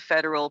in the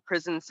federal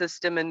prison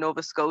system in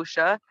Nova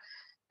Scotia.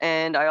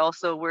 And I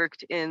also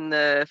worked in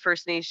the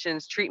First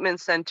Nations Treatment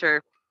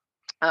Center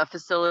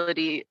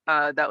facility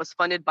that was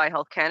funded by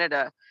Health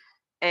Canada.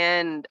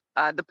 And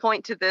the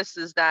point to this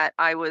is that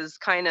I was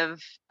kind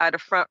of at a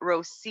front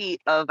row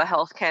seat of a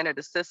Health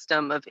Canada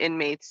system of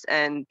inmates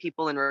and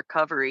people in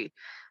recovery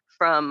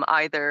from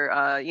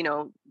either,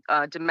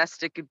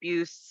 domestic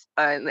abuse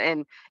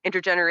and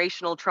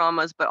intergenerational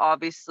traumas, but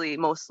obviously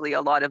mostly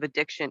a lot of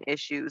addiction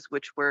issues,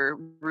 which were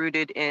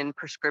rooted in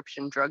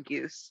prescription drug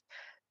use.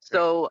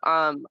 So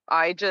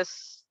I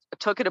just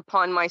took it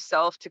upon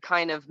myself to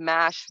kind of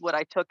mash what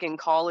I took in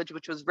college,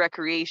 which was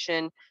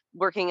recreation,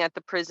 working at the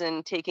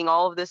prison, taking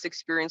all of this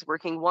experience,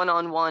 working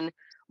one-on-one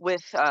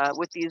with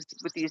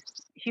these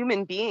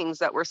human beings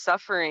that were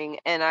suffering.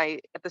 And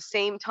at the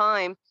same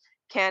time,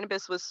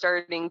 cannabis was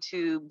starting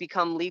to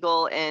become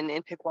legal, and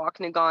in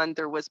Pikwakanagan,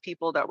 there was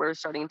people that were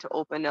starting to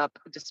open up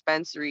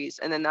dispensaries,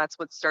 and then that's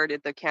what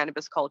started the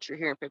cannabis culture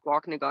here in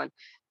Pikwakanagan.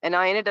 And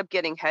I ended up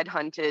getting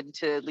headhunted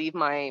to leave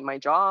my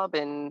job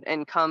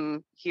and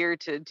come here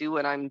to do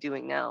what I'm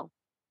doing now.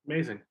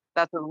 Amazing.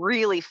 That's a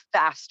really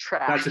fast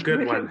track. That's a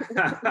good one.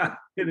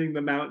 Hitting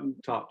the mountain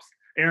tops.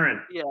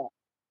 Erin. Yeah.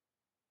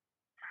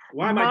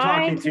 Why am I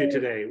talking to you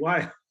today?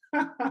 Why?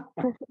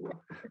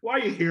 Why are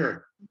you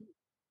here?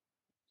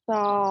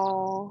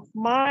 So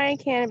my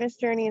cannabis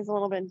journey is a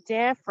little bit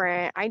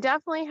different. I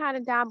definitely had a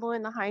dabble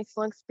in the high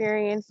school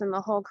experience and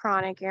the whole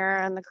chronic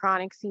era and the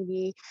chronic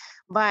CD,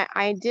 but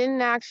I didn't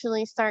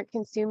actually start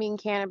consuming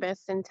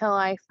cannabis until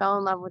I fell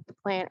in love with the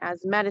plant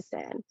as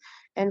medicine.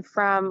 And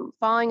from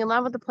falling in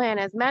love with the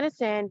plant as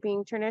medicine,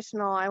 being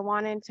traditional, I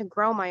wanted to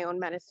grow my own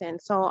medicine.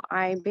 So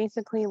I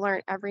basically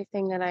learned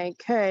everything that I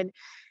could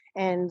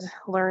and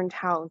learned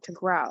how to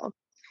grow.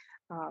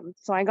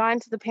 So I got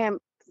into the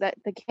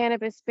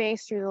cannabis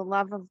space through the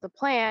love of the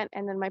plant,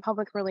 and then my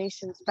public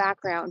relations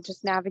background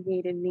just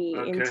navigated me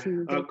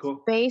into the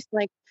space.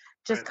 Like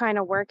just kind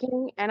of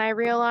working. And I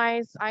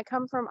realized I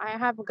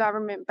have a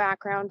government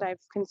background. I've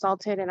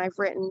consulted and I've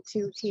written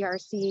to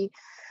TRC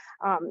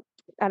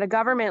at a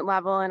government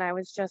level. And I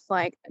was just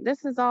like,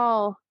 this is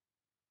all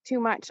too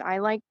much. I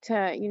like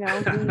to, be free,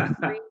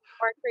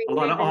 more creative, a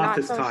lot of and not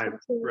office so time,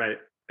 stressful. right?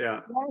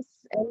 Yeah. Yes,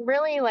 and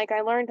really, like,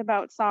 I learned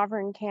about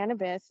sovereign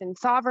cannabis and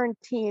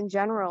sovereignty in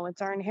general.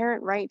 It's our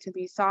inherent right to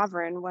be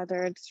sovereign,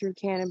 whether it's through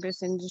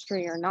cannabis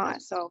industry or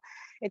not. So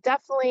it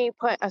definitely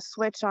put a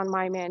switch on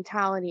my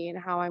mentality and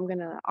how I'm going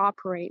to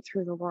operate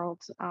through the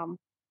world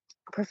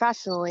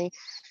professionally.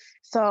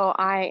 So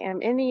I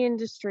am in the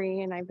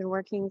industry, and I've been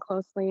working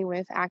closely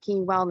with Aki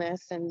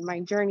Wellness, and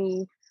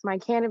my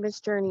cannabis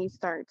journey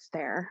starts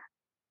there.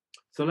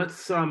 So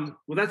let's well,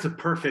 that's a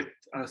perfect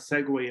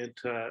segue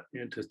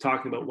into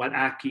talking about what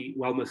Aki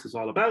Wellness is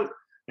all about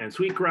and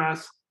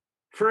Sweetgrass.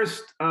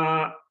 First,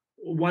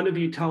 one of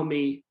you tell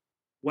me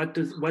what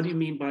do you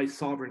mean by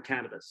sovereign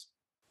cannabis,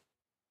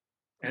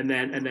 and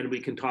then we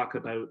can talk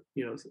about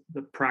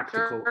the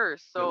practical. Sure.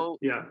 So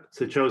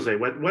So Jose,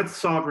 what's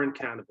sovereign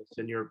cannabis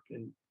and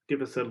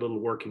give us a little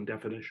working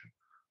definition.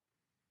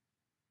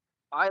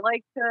 I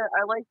like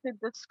to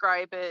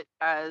describe it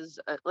as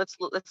let's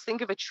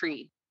think of a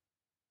tree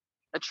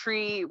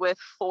with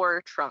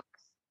 4 trunks,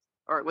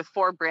 or with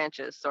 4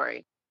 branches,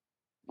 sorry.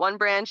 One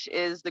branch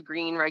is the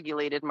green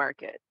regulated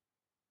market.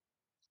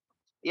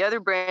 The other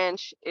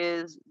branch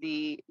is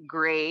the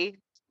gray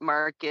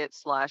market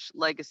 /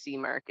 legacy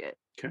market.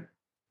 Okay.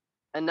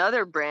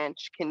 Another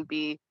branch can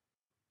be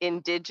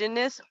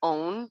indigenous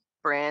owned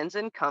brands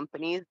and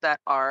companies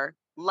that are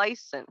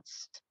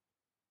licensed.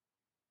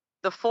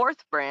 The 4th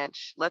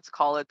branch, let's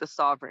call it the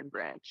sovereign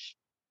branch.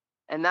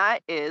 And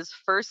that is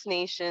First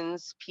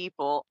Nations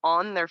people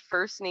on their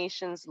First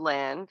Nations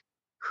land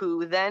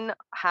who then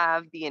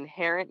have the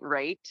inherent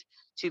right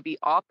to be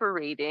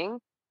operating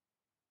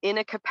in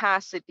a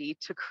capacity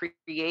to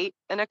create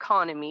an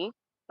economy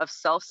of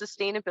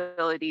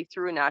self-sustainability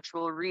through a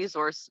natural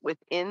resource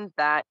within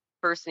that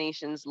First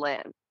Nations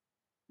land.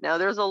 Now,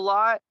 there's a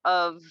lot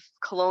of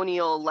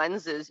colonial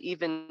lenses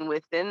even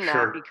within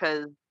that,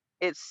 because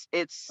it's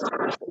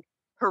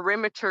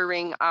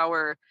perimetering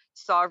our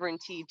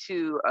sovereignty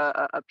to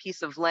a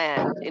piece of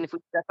land. And if we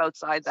step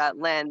outside that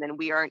land, then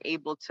we aren't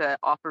able to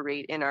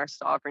operate in our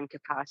sovereign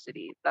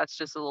capacity. That's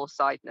just a little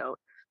side note.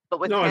 But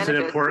with cannabis, it's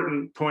an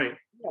important point.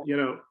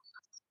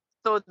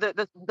 So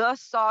the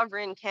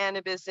sovereign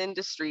cannabis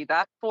industry,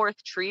 that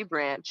 4th tree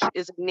branch,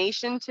 is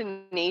nation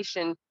to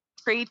nation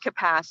trade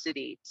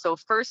capacity. So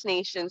First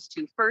Nations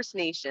to First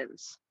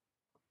Nations,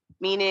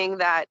 meaning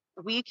that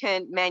we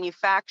can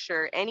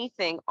manufacture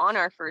anything on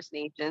our First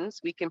Nations.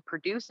 We can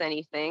produce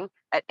anything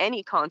at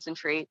any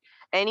concentrate,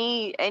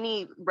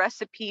 any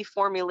recipe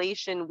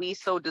formulation we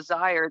so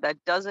desire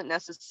that doesn't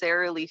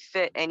necessarily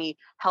fit any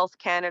Health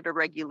Canada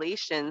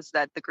regulations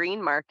that the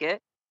green market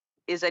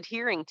is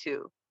adhering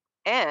to.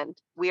 And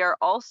we are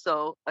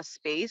also a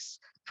space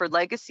for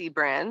legacy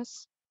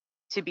brands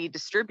to be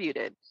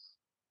distributed.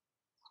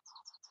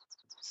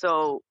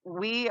 So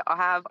we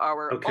have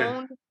our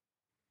own,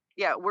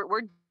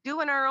 we're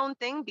doing our own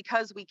thing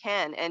because we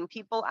can. And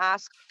people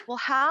ask, well,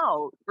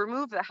 how?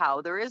 Remove the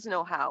how. There is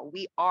no how.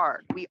 We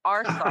are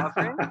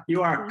sovereign.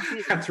 You are.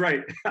 That's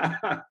right.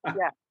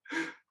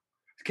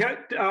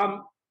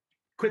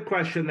 Quick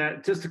question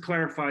that just to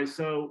clarify.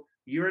 So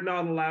you're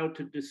not allowed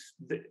to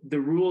the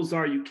rules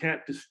are you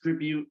can't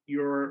distribute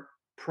your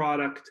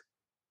product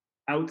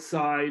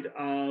outside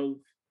of.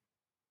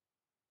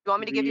 You want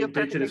me to give you a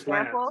perfect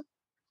example? Lands.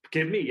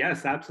 Give me,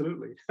 yes,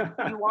 absolutely.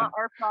 You want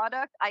our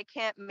product? I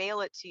can't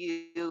mail it to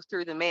you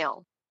through the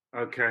mail.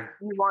 Okay.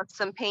 You want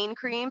some pain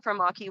cream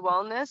from Aki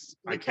Wellness?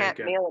 We can't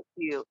mail it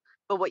to you.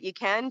 But what you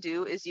can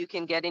do is you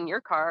can get in your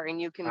car and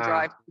you can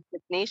drive to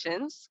 6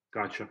 Nations.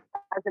 Gotcha.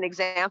 As an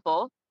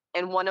example,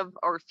 and one of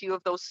or a few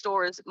of those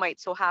stores might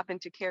so happen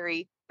to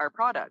carry our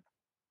product.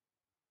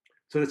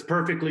 So it's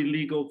perfectly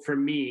legal for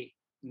me,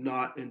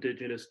 not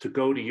Indigenous, to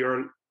go to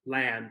your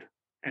land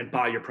and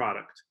buy your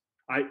product.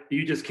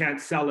 You just can't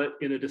sell it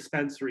in a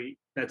dispensary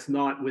that's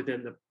not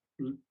within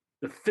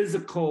the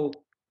physical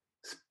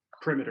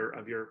perimeter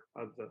of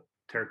the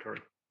territory.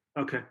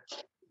 Okay.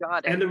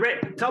 Got it.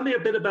 And tell me a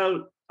bit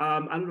about I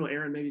don't know,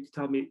 Aaron, maybe you can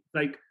tell me,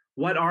 like,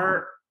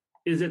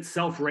 is it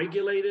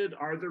self-regulated?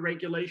 Are there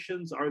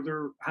regulations?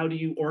 How do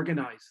you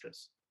organize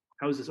this?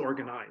 How is this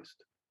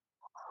organized?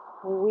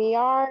 We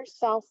are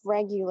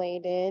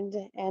self-regulated,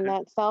 and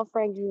that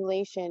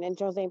self-regulation, and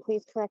Jose,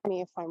 please correct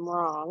me if I'm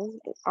wrong,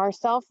 our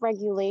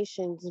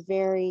self-regulations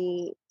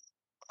vary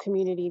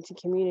community to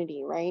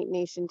community, right?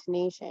 Nation to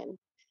nation.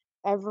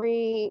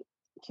 Every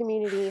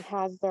community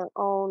has their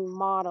own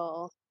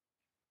model,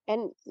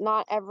 and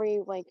not every,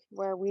 like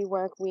where we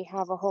work, we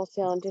have a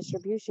wholesale and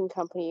distribution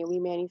company. We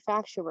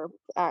manufacture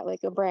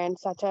like a brand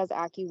such as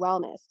Aki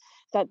Wellness.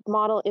 That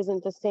model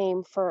isn't the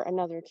same for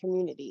another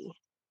community.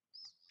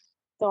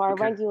 So our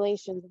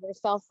regulations, we're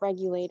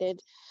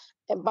self-regulated.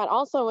 But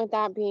also with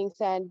that being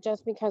said,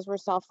 just because we're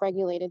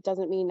self-regulated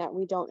doesn't mean that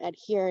we don't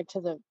adhere to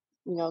the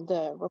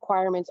the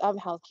requirements of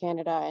Health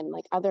Canada and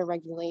like other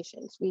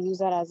regulations. We use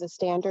that as a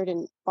standard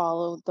and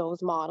follow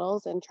those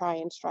models and try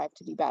and strive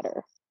to be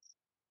better.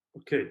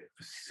 Okay,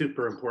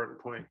 super important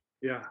point.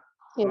 Yeah.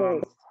 It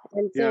is.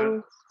 And yeah.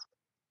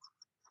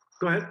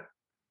 Go ahead.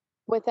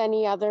 With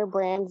any other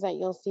brands that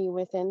you'll see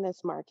within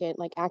this market,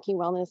 like Aki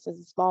Wellness is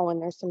a small one.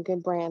 There's some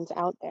good brands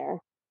out there.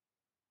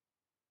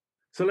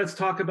 So let's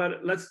talk about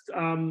it. Let's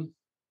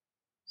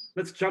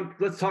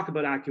talk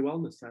about Aki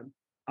Wellness then.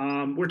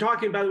 We're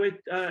talking, by the way,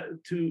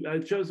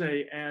 to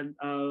Jose and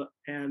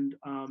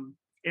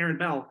Aaron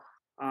Bell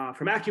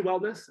from Aki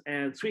Wellness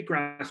and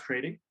Sweetgrass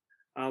Trading,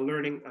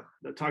 learning,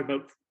 talking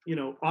about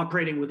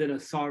operating within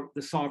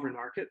the sovereign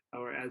market,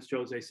 or as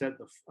Jose said,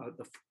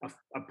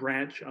 a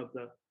branch of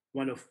the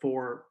one of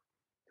four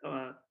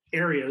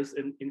areas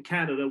in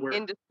Canada where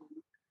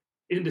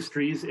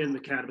industries in the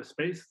cannabis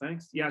space.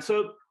 Thanks. Yeah.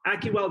 So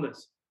Aki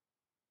Wellness,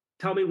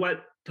 tell me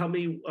what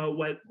Aki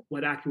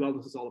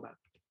Wellness is all about.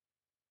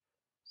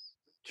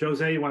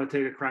 Jose, you want to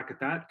take a crack at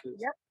that?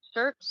 Yep,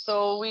 sure.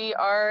 So we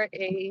are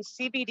a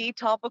CBD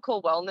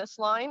topical wellness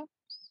line.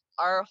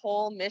 Our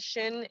whole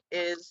mission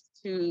is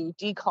to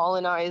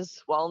decolonize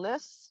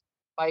wellness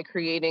by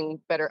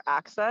creating better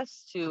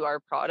access to our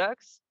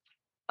products.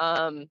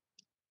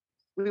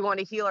 We want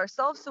to heal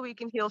ourselves so we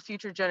can heal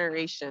future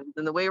generations.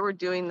 And the way we're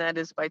doing that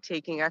is by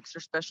taking extra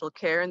special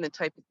care in the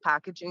type of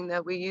packaging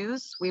that we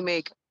use. We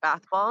make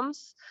bath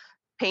bombs,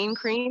 pain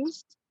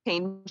creams,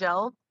 pain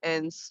gel,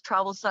 and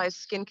travel size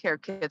skincare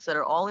kits that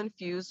are all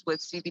infused with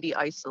CBD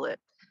isolate.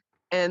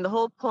 And the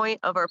whole point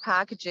of our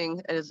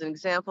packaging, as an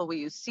example, we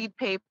use seed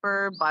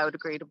paper,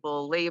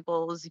 biodegradable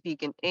labels,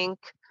 vegan ink,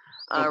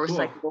 cool.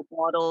 recyclable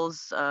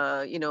bottles,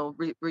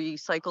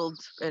 recycled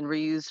and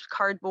reused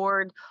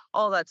cardboard,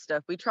 all that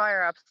stuff. We try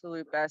our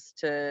absolute best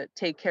to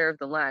take care of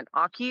the land.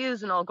 Aki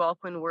is an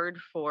Algonquin word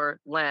for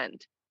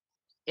land.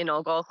 In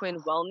Algonquin,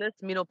 wellness,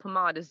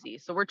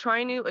 minopamadazi. So we're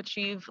trying to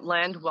achieve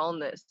land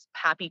wellness.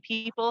 Happy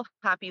people,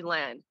 happy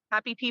land.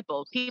 Happy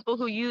people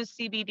who use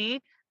CBD,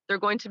 they're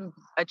going to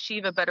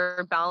achieve a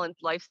better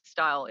balanced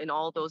lifestyle in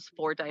all those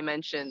four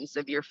dimensions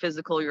of your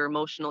physical, your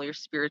emotional, your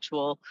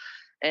spiritual,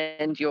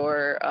 and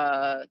your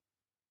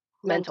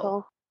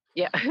mental.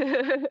 Yeah.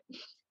 And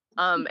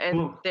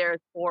cool.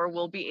 Therefore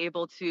we'll be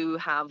able to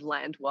have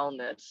land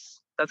wellness.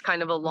 That's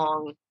kind of a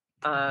long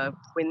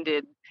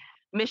winded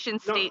mission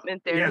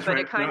statement there, yes, but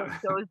right. It kind of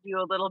shows you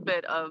a little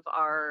bit of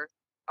our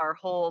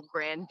whole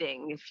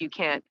branding if you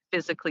can't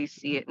physically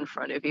see it in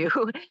front of you.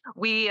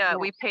 We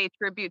pay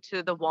tribute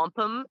to the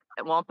wampum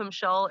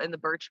shell and the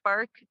birch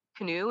bark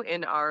canoe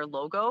in our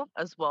logo,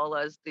 as well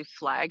as the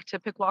flag to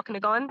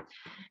Pikwakanagan.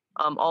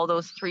 All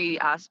those three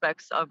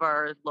aspects of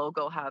our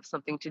logo have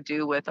something to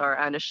do with our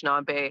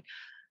Anishinaabe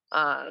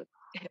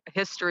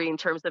history in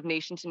terms of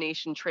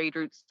nation-to-nation trade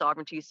routes,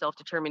 sovereignty,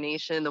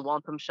 self-determination, the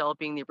wampum shell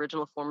being the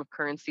original form of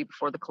currency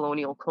before the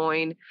colonial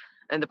coin,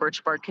 and the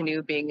birch bark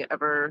canoe being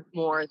ever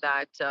more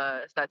that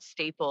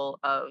staple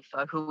of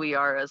who we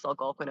are as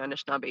Algonquin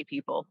Anishinaabe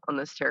people on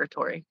this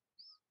territory.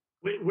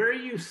 Where are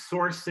you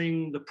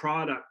sourcing the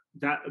product,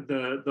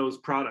 those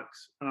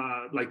products,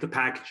 like the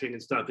packaging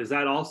and stuff? Is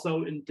that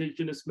also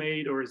Indigenous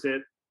made, or is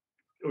it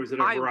a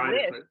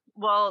variety of it?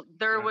 Well,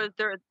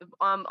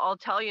 I'll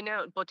tell you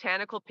now,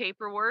 Botanical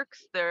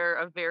Paperworks, they're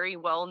a very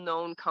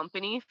well-known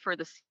company for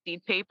the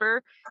seed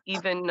paper.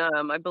 Even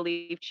I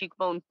believe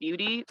Cheekbone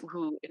Beauty,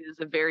 who is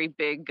a very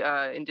big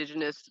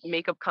Indigenous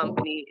makeup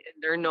company,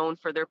 they're known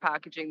for their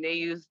packaging. They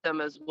use them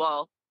as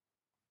well.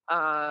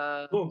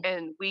 Cool.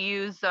 And we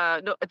use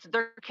they're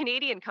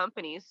Canadian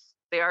companies.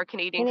 They are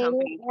Canadian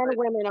companies and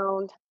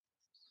women-owned.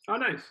 Oh,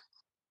 nice.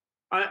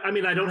 I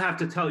mean, I don't have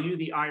to tell you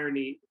the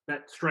irony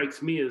that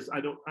strikes me is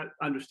I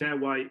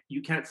understand why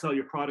you can't sell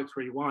your products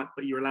where you want,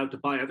 but you're allowed to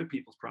buy other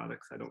people's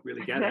products. I don't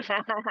really get it.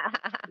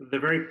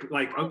 They're very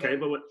okay,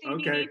 but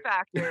okay.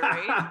 Factor,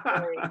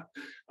 right?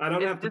 I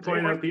don't have to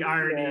point out the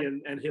irony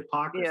and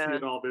hypocrisy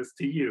and all this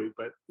to you,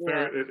 but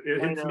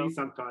it hits me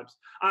sometimes.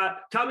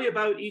 Tell me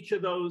about each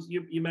of those.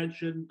 You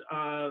mentioned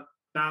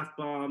bath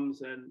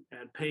bombs and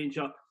pain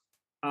gel.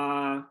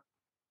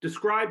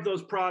 Describe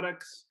those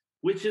products.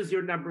 Which is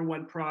your number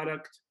one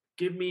product?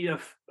 Give me a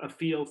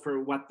feel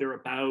for what they're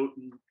about,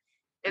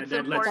 and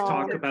then let's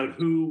talk about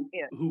who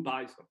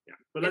buys them. Yeah,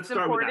 but let's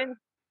start with that.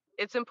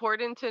 It's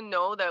important to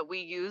know that we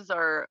use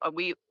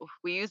we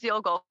use the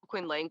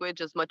Algonquin language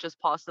as much as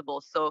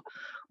possible. So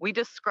we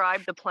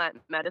describe the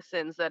plant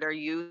medicines that are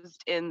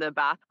used in the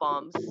bath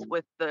bombs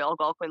with the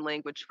Algonquin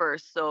language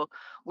first. So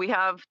we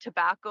have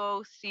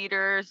tobacco,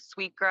 cedar,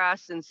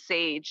 sweetgrass, and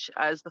sage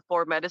as the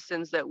four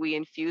medicines that we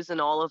infuse in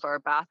all of our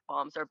bath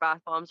bombs. Our bath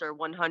bombs are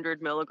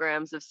 100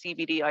 milligrams of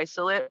CBD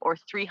isolate or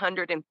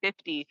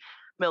 350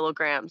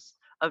 milligrams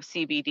of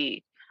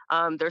CBD.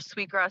 There's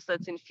sweetgrass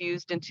that's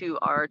infused into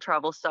our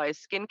travel size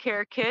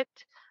skincare kit.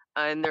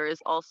 And there is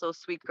also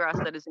sweetgrass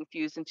that is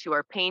infused into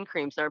our pain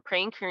creams. Our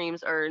pain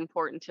creams are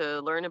important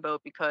to learn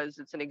about because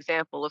it's an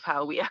example of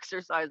how we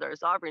exercise our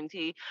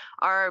sovereignty.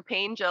 Our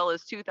pain gel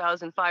is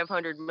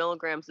 2,500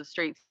 milligrams of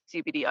straight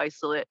CBD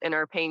isolate, and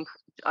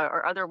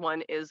our other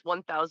one is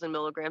 1,000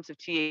 milligrams of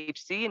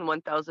THC and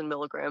 1,000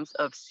 milligrams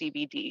of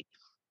CBD.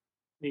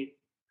 Neat.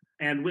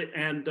 And which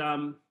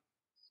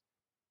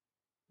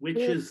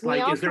We- is we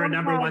like, is there a also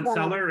number have, one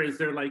seller? Or is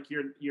there like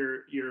your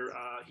hero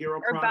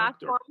Our bath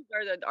product? Or? bombs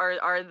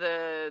are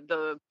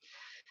the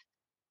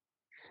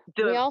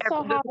We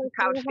also have a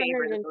couch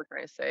favorite, 300 is what I'm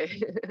trying to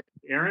say.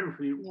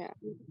 Aaron, yeah.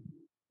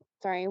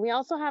 Sorry, we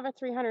also have a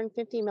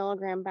 350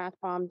 milligram bath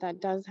bomb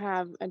that does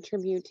have a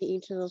tribute to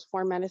each of those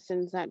 4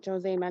 medicines that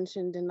Jose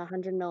mentioned in the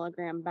 100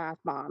 milligram bath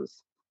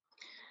bombs.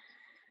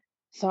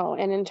 So,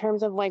 and in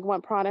terms of like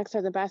what products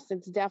are the best,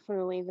 it's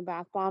definitely the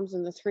bath bombs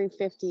and the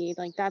 350.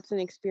 Like that's an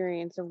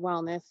experience of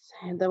wellness.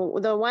 And the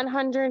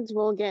 100s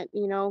will get,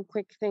 you know,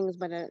 quick things,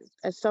 but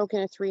a soak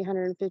in a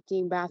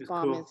 350 bath It's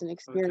bomb cool. is an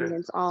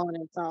experience all on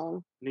its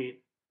own.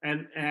 Neat.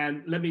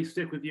 And let me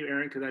stick with you,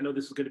 Aaron, because I know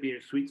this is going to be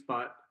your sweet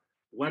spot.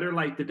 What are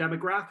like the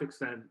demographics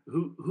then?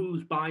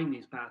 Who's buying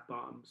these bath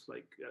bombs?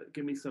 Like,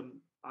 give me some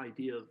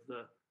idea of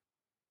the.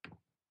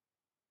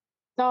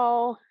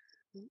 So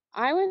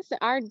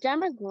our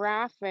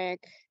demographic,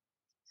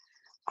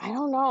 I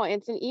don't know.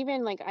 It's an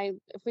even like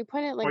if we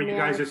put it like Or you male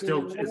guys or are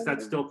still, female, is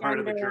that still part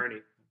of the gender,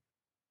 journey?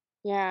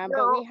 yeah,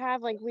 but we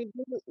have like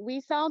we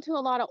sell to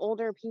a lot of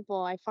older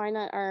people. I find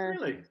that our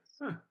Really?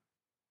 Huh.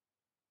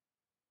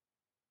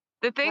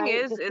 The thing right,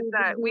 is the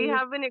that we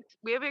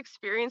CBD have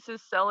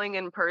experiences selling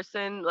in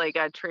person, like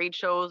at trade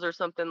shows or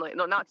something like,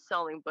 no, not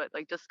selling, but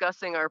like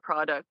discussing our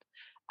product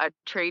at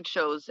trade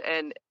shows.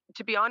 And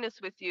to be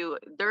honest with you,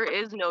 there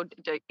is no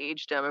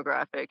age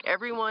demographic.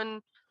 Everyone,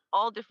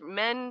 all different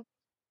men,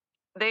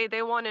 they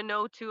want to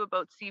know too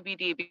about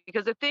CBD,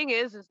 because the thing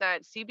is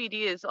that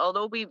CBD is,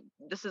 although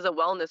this is a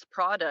wellness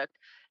product,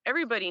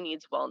 everybody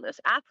needs wellness.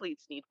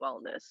 Athletes need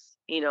wellness,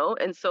 you know,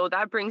 and so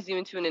that brings you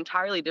into an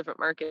entirely different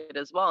market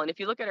as well. And if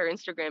you look at our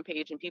Instagram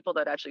page and people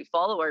that actually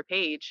follow our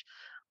page,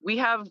 we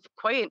have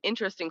quite an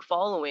interesting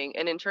following.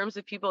 And in terms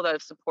of people that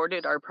have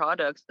supported our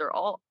products, they're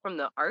all from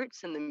the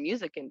arts and the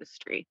music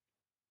industry.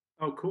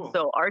 Oh, cool.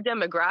 So our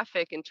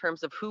demographic in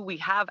terms of who we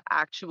have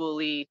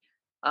actually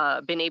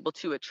been able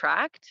to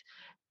attract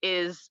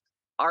is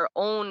our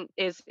own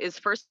is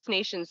First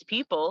Nations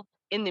people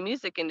in the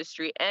music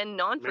industry and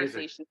non-First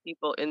Amazing. Nations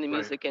people in the Right.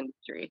 music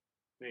industry.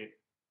 Neat.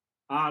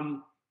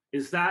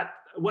 Is that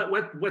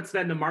what's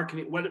then the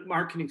marketing? What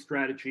marketing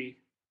strategy?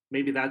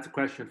 Maybe that's a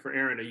question for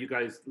Aaron. Are you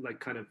guys like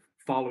kind of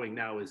following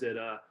now? Is it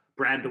a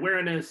brand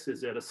awareness?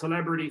 Is it a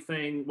celebrity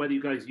thing? What are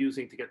you guys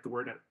using to get the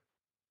word out?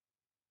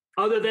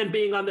 Other than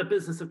being on the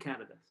business of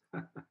cannabis.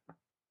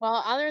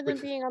 well, other than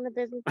being on the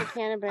business of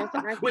cannabis,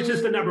 Which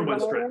is the number one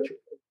Aki strategy.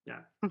 Yeah.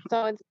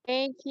 So it's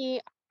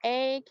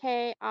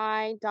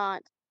AKI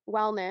dot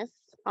wellness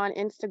on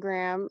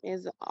Instagram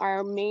is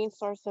our main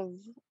source of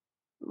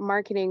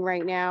marketing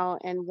right now,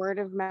 and word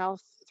of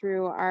mouth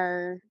through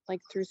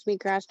through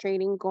Sweetgrass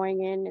Trading,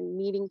 going in and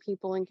meeting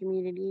people in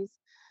communities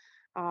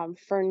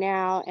for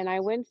now. And I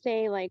would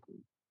say like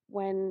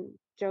when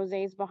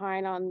Jose's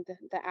behind on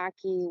the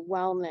Aki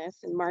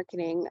wellness and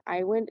marketing,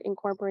 I would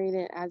incorporate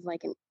it as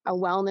like a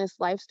wellness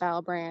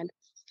lifestyle brand,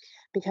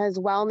 because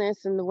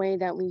wellness and the way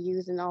that we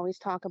use and always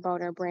talk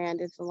about our brand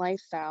is a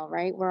lifestyle,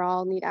 right? We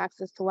all need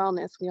access to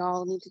wellness. We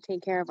all need to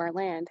take care of our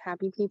land.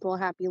 Happy people,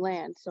 happy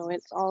land. So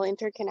it's all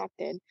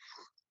interconnected.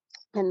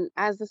 And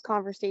as this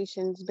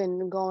conversation's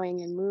been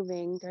going and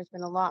moving, there's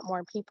been a lot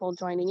more people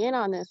joining in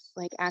on this,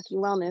 like Aki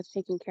Wellness,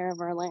 taking care of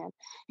our land.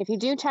 If you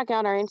do check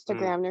out our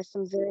Instagram, there's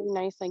some very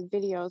nice like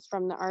videos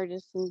from the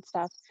artists and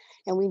stuff.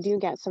 And we do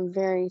get some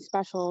very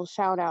special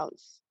shout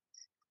outs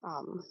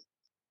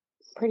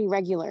pretty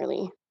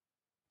regularly.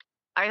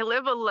 I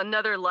live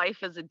another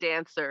life as a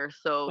dancer,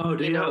 so Oh,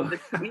 do you?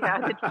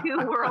 The two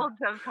worlds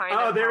have kind of.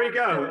 Oh, there we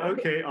go.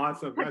 Okay,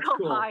 awesome. That's cool.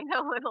 Combine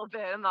a little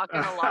bit. I'm not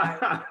gonna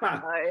lie.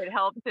 It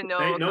helps to know.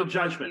 Hey, a no couple of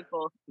judgment.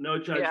 people. No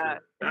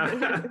judgment.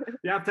 Yeah.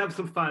 You have to have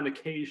some fun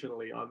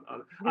occasionally.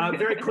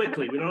 Very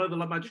quickly, we don't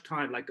have much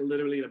time, like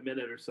literally a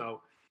minute or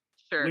so.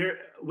 Sure.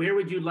 Where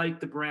would you like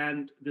the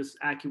brand, this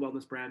Aki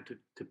Wellness brand,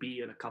 to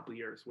be in a couple of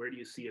years? Where do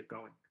you see it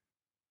going?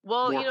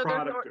 Well, More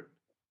product.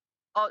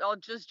 I'll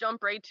just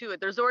jump right to it.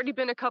 There's already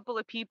been a couple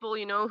of people,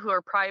 who are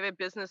private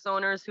business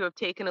owners who have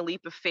taken a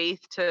leap of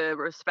faith to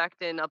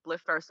respect and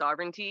uplift our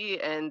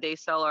sovereignty, and they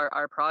sell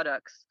our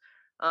products.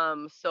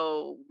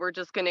 So we're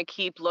just going to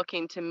keep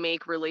looking to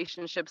make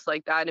relationships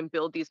like that and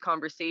build these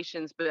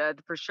conversations.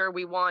 But for sure,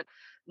 we want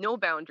no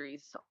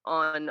boundaries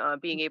on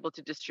being able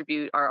to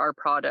distribute our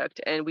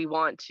product. And we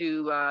want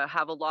to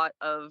have a lot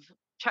of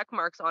check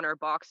marks on our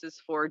boxes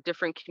for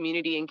different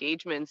community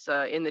engagements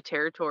in the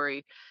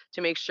territory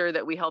to make sure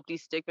that we help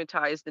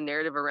destigmatize the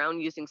narrative around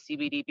using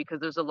CBD,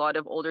 because there's a lot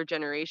of older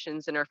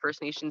generations in our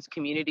First Nations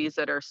communities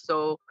that are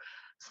so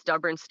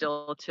stubborn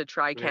still to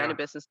try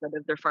cannabis instead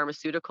of their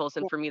pharmaceuticals.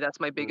 And for me,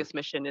 that's my biggest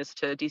mission, is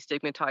to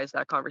destigmatize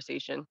that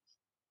conversation.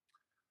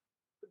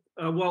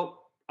 Well,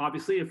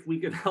 obviously, if we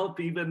could help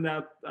even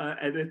at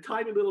a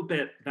tiny little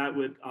bit, that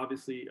would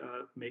obviously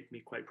make me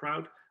quite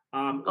proud.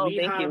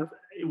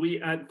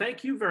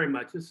 Thank you very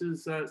much. This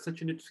is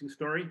such an interesting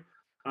story.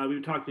 We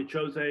were talking to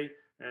Jose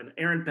and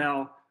Aaron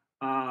Bell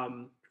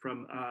from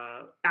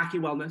Aki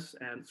Wellness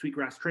and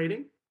Sweetgrass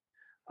Trading.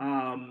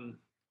 In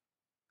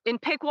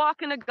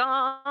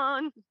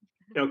Pikwakanagan.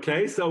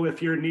 Okay, so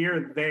if you're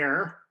near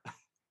there,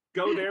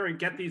 go there and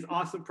get these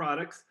awesome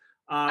products,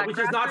 which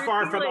is not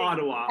far from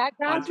Ottawa,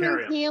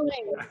 Ontario.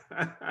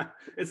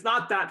 It's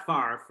not that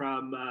far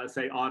from,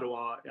 say,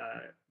 Ottawa,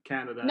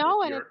 Canada.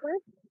 No,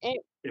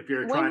 if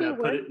you're trying to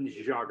put it in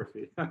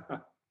geography.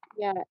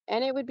 Yeah,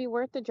 and it would be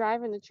worth the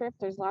drive and the trip.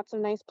 There's lots of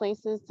nice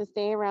places to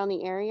stay around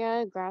the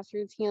area.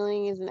 Grassroots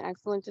Healing is an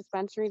excellent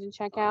dispensary to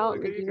check out.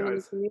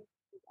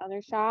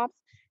 Other shops,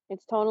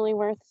 it's totally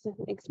worth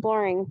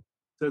exploring.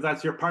 So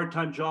that's your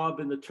part-time job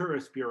in the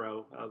tourist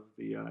bureau of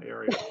the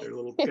area. Get your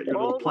little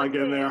plug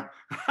in there.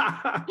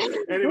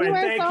 Anyway,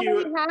 thank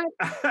you.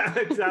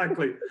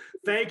 Exactly.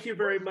 Thank you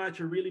very much.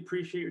 I really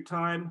appreciate your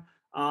time.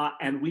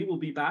 And we will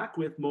be back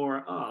with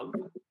more of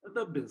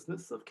The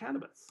Business of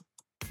Cannabis.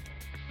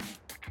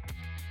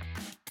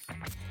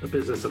 The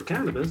Business of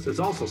Cannabis is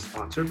also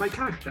sponsored by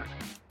CashTech,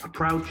 a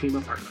proud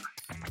Chima partner.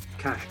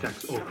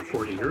 CashTech's over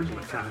 40 years in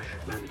the cash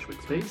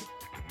management space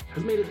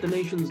has made it the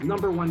nation's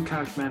 #1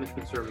 cash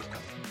management service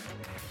company.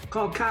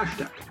 Call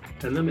CashTech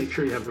and they'll make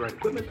sure you have the right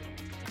equipment,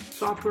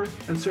 software,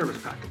 and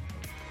service package.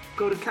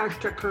 Go to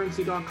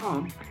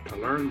cashtechcurrency.com to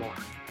learn more.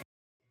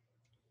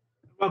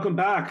 Welcome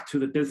back to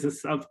the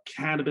Business of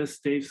Cannabis.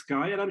 Dave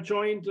Sky, and I'm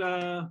joined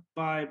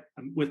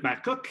with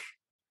Matt Cook,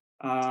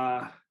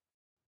 my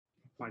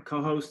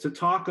co-host, to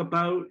talk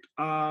about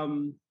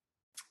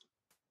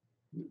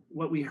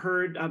what we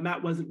heard.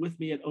 Matt wasn't with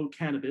me at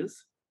OCannabis,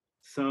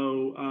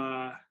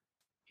 so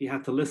he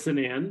had to listen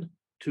in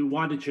to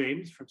Wanda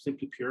James from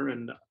Simply Pure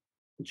and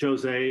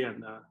Jose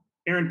and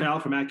Aaron Bell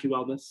from Aki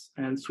Wellness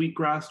and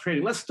Sweetgrass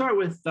Trading. Let's start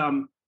with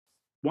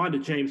Wanda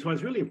James, who I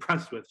was really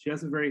impressed with. She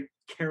has a very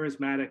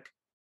charismatic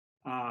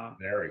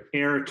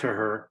air to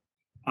her,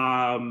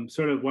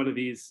 sort of one of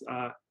these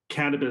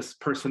cannabis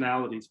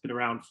personalities, been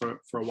around for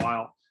a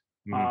while.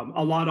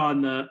 A lot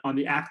on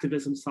the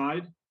activism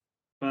side,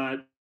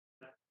 but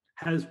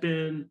has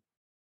been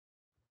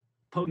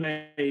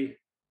poking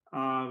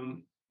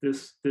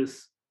this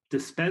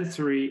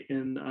dispensary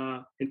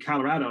in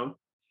Colorado,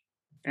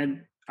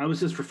 and I was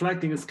just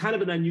reflecting. It's kind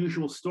of an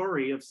unusual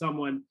story of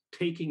someone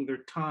taking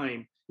their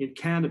time in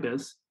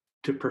cannabis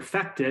to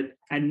perfect it,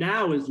 and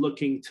now is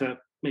looking to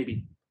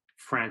maybe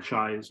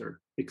franchise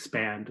or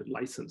expand and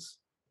license.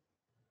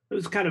 It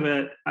was kind of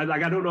I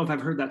don't know if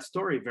I've heard that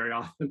story very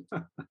often.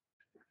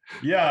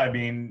 Yeah, I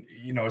mean,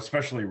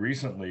 especially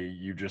recently,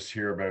 you just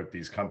hear about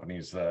these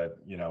companies that,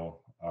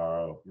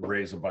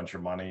 raise a bunch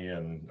of money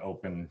and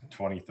open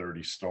 20,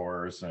 30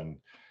 stores, and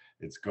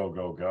it's go,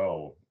 go,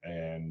 go.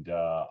 And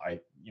I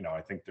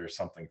think there's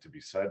something to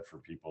be said for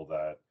people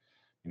that,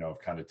 have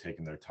kind of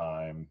taken their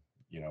time,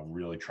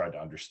 really tried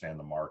to understand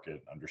the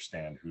market,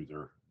 understand who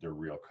their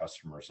real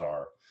customers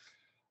are.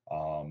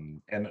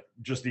 And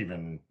just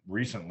even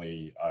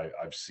recently,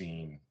 I've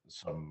seen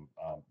some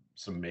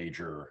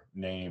major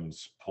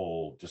names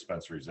pull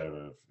dispensaries out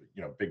of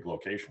big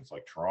locations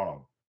like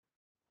Toronto,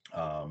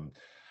 and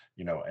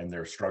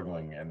they're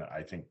struggling. And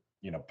I think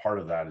part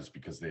of that is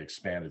because they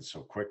expanded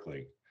so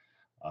quickly.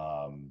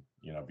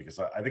 Because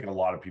I think a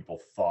lot of people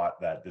thought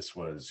that this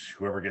was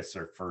whoever gets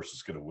there first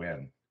is going to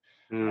win.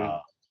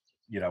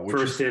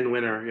 First in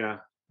winner, yeah.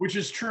 Which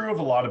is true of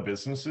a lot of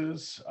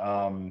businesses,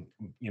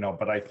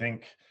 but I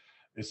think,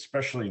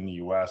 especially in the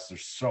US,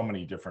 there's so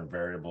many different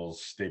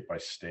variables, state by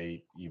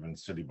state, even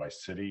city by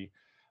city.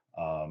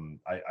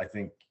 I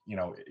think,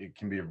 it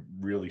can be a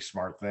really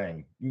smart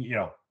thing.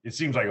 It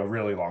seems like a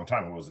really long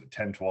time. What was it,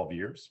 10, 12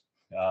 years?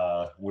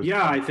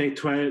 I think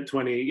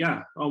 20,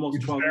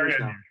 almost 12 years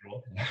now.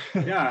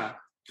 Yeah,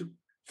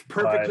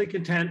 perfectly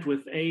content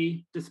with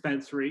a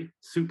dispensary,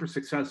 super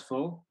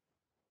successful,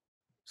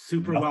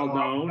 super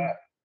well-known.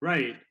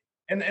 Right.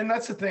 And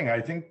that's the thing. I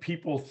think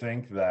people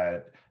think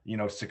that,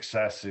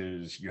 success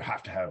is you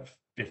have to have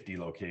 50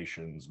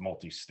 locations,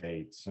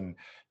 multi-states. And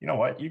you know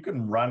what? You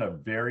can run a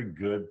very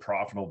good,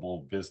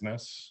 profitable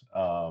business,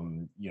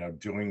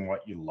 doing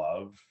what you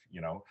love,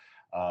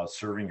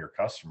 serving your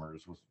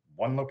customers with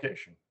one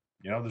location.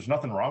 There's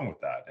nothing wrong with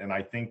that. And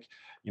I think,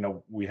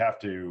 we have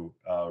to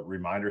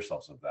remind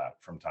ourselves of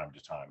that from time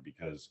to time,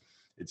 because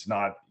it's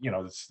not,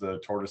 it's the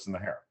tortoise and the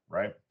hare,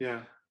 right?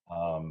 Yeah.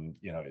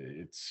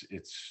 It's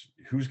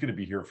who's going to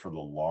be here for the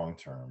long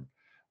term,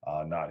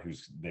 not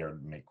who's there to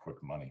make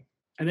quick money.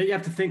 And then you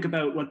have to think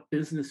about what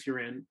business you're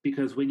in,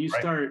 because when you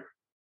start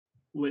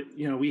with,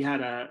 we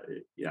had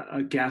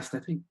a guest, I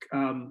think,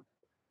 the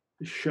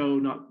show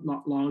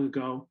not long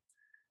ago,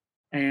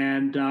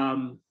 and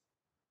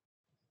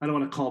I don't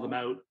want to call them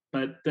out,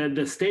 but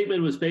the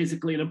statement was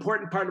basically, an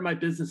important part of my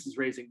business is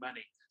raising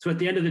money. So at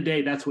the end of the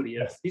day, that's what he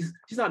is. He's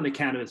not in the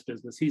cannabis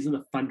business. He's in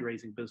the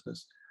fundraising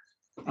business.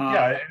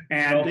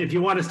 And if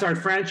you want to start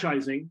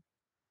franchising,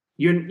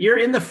 you're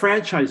in the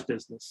franchise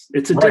business.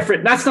 It's a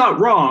different. That's not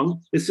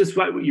wrong. It's just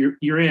what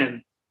you're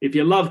in. If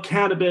you love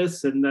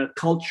cannabis and the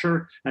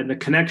culture and the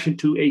connection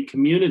to a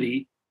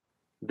community,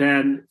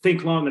 then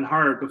think long and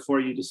hard before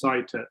you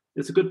decide to.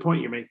 It's a good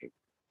point you're making.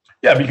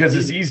 Yeah, because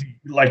it's easy.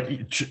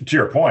 Like to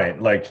your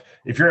point, like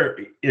if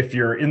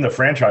you're in the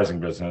franchising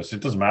business,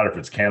 it doesn't matter if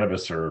it's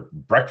cannabis or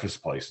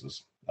breakfast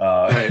places.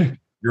 Right.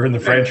 You're in the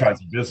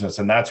franchising business,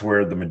 and that's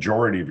where the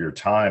majority of your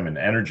time and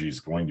energy is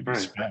going to be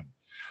spent.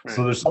 Right.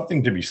 So there's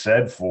something to be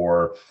said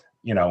for,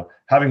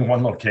 having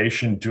one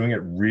location, doing it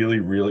really,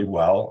 really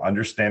well,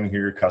 understanding who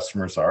your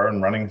customers are,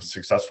 and running a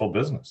successful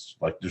business.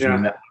 Like there's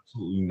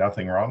absolutely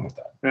nothing wrong with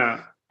that.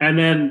 Yeah. And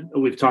then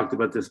we've talked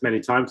about this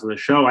many times on the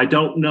show. I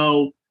don't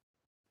know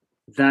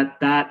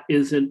that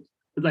isn't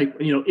like,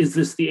 is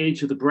this the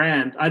age of the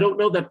brand? I don't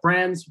know that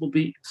brands will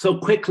be so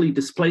quickly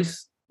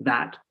displace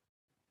that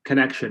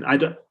connection. I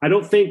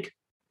don't think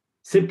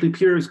Simply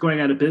Pure is going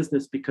out of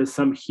business because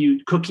some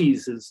huge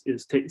Cookies is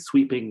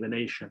sweeping the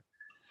nation,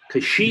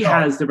 because she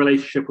has the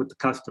relationship with the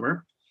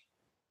customer.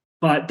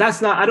 But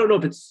that's not, I don't know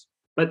if it's,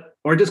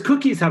 or does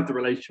Cookies have the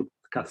relationship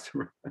with the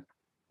customer?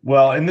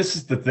 Well, and this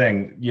is the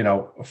thing,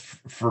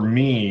 for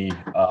me,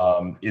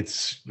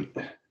 it's,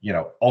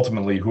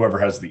 ultimately whoever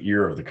has the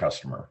ear of the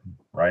customer,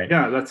 right?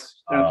 Yeah,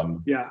 that's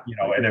and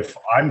if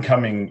I'm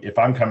coming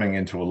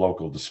into a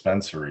local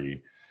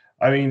dispensary,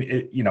 I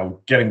mean,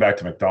 getting back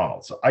to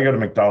McDonald's, I go to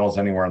McDonald's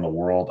anywhere in the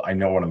world. I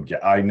know what I'm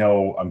getting. I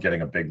know I'm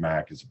getting a Big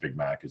Mac is a Big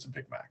Mac is a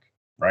Big Mac,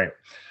 right?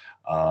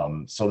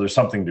 So there's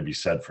something to be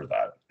said for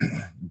that.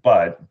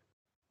 But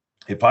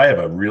if I have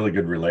a really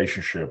good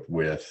relationship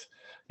with,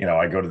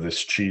 I go to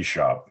this cheese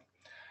shop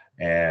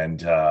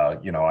and,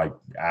 I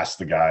ask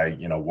the guy,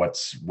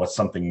 what's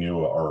something new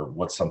or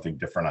what's something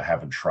different I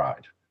haven't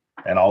tried,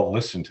 and I'll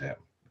listen to him.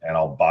 And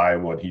I'll buy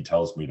what he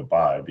tells me to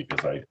buy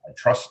because I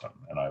trust him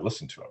and I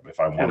listen to him. If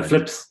I want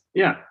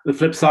the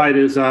flip side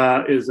is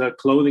a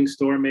clothing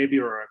store maybe,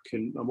 or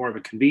a more of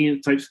a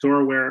convenience type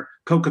store where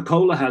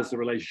Coca-Cola has the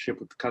relationship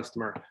with the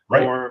customer,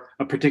 or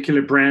a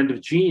particular brand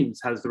of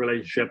jeans has the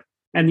relationship.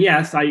 And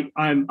yes,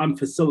 I'm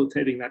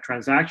facilitating that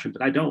transaction,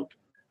 but I don't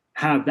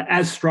have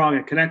as strong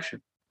a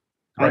connection.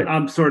 Right.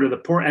 I'm sort of the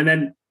poor, and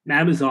then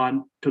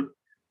Amazon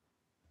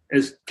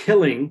is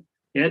killing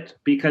it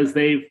because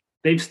they've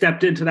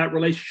stepped into that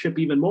relationship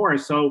even more.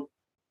 So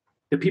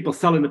the people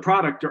selling the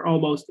product are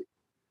almost,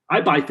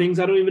 I buy things,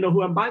 I don't even know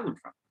who I'm buying them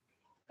from.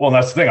 Well,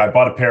 that's the thing. I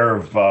bought a pair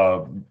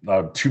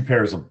of 2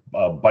 pairs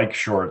of bike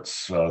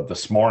shorts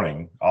this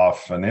morning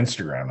off an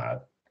Instagram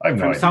ad. I have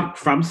no idea.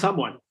 From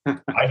someone.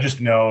 I just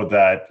know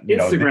that,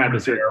 Instagram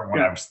is there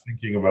when I was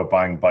thinking about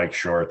buying bike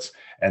shorts,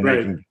 and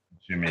they can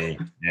to me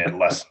in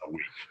less than a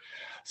week.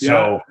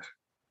 So,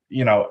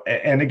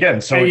 and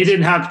again, so and you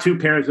didn't have 2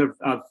 pairs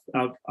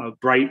of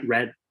bright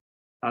red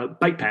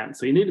bike pants,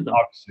 so you needed them.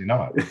 Obviously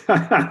not.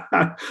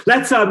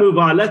 Let's move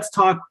on. Let's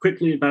talk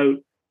quickly about,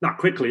 not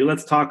quickly,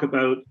 let's talk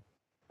about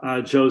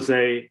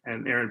Jose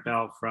and Aaron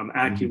Bell from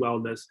Aki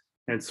Wellness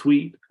and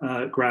Sweet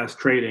Grass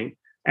Trading.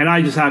 And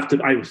I just have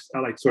to, I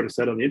like sort of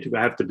said on the interview,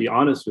 I have to be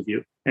honest with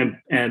you,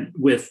 and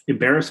with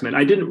embarrassment,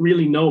 I didn't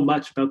really know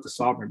much about the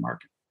sovereign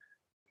market.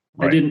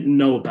 Right. I didn't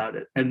know about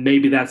it. And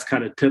maybe that's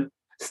kind of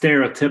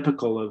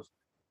stereotypical of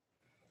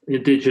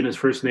Indigenous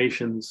First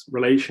Nations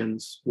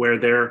relations, where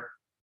they're,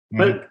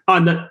 but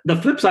on the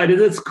flip side is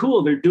it's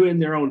cool. They're doing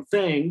their own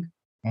thing.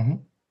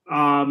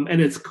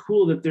 And it's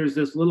cool that there's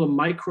this little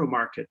micro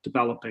market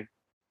developing.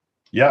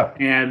 Yeah.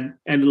 And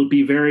it'll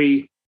be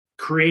very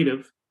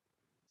creative.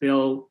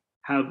 They'll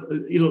have,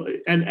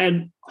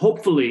 and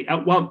hopefully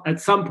at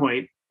some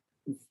point,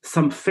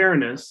 some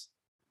fairness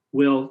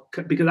will,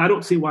 because I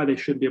don't see why they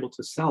shouldn't be able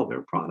to sell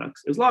their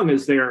products as long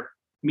as they're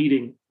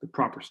meeting the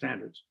proper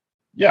standards.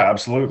 Yeah,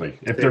 absolutely.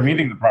 If they're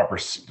meeting the proper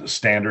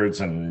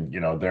standards and,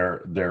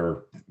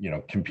 they're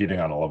competing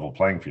on a level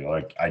playing field,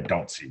 like I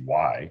don't see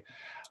why.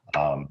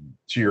 To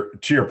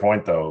your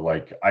point though,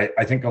 like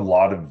I think a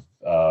lot of,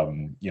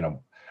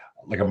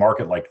 like a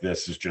market like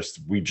this is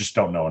we just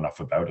don't know enough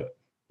about it.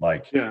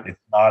 Like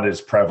it's not as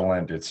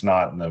prevalent. It's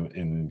not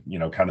in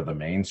kind of the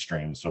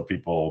mainstream. So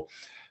people,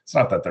 it's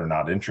not that they're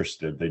not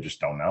interested. They just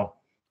don't know.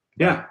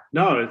 Yeah,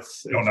 no,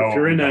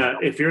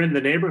 if you're in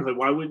the neighborhood,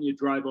 why wouldn't you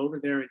drive over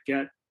there and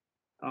get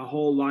a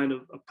whole line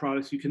of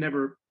products you can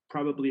never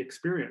probably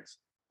experience,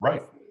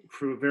 right?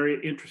 From a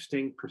very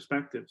interesting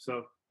perspective.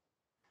 So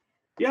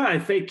yeah,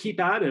 if they keep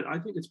at it, I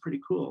think it's pretty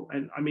cool.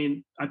 And I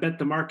mean, I bet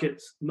the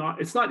market's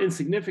it's not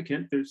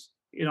insignificant. There's,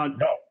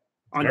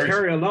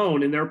 Ontario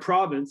alone in their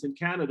province in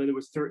Canada, there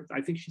was I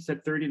think she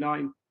said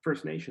 39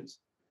 First Nations.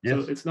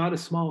 Yes. So it's not a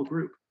small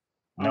group.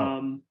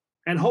 No.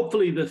 And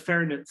hopefully the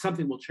fairness,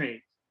 something will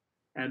change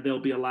and they'll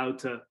be allowed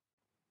to,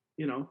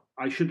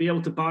 I should be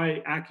able to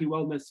buy Aki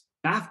Wellness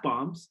bath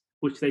bombs,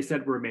 which they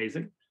said were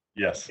amazing.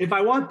 Yes. If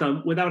I want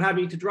them without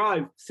having to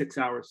drive 6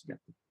 hours to get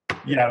them.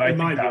 Yeah,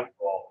 and I think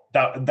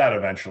that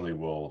eventually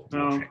will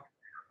change.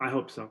 I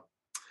hope so.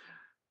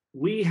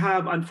 We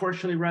have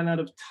unfortunately run out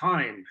of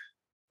time.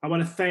 I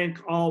want to thank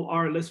all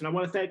our listeners. I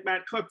want to thank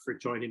Matt Cook for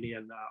joining me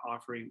and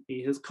offering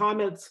me his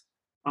comments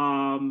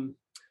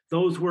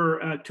Those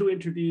were 2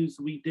 interviews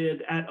we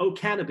did at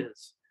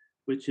OCannabis,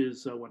 which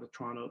is one of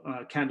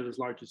Toronto, Canada's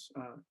largest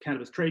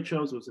cannabis trade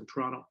shows. It was in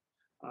Toronto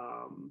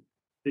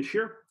this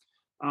year.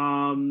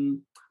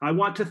 I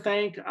want to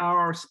thank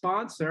our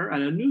sponsor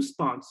and a new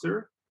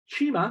sponsor,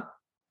 Chima.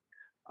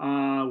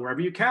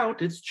 Wherever you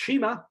count, it's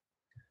Chima.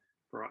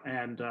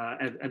 And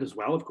as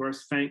well, of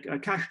course, thank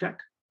CashTech,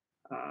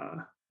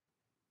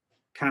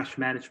 cash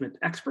management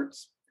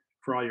experts.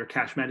 For all your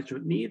cash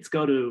management needs,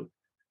 go to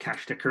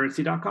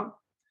cashtechcurrency.com.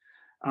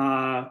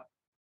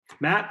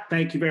 Matt,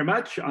 thank you very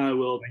much. I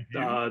will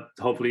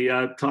hopefully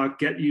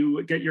get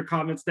your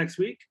comments next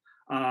week.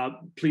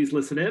 Please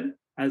listen in,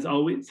 as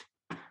always.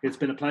 It's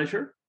been a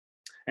pleasure.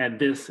 And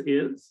this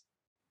is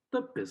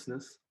the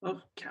Business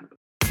of Cannabis.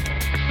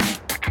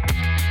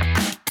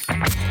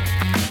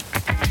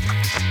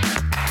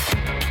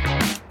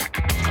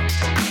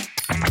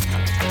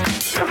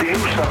 The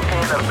Business of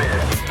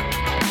Cannabis.